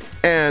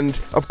 And,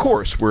 of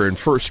course, we're in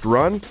first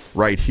run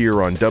right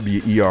here on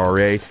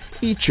WERA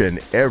each and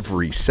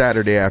every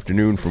Saturday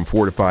afternoon from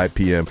 4 to 5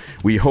 p.m.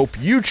 We hope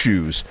you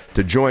choose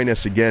to join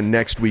us again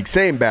next week.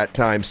 Same bat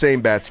time,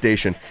 same bat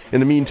station. In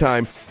the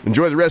meantime,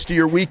 enjoy the rest of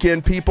your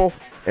weekend, people,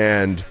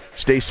 and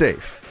stay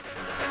safe.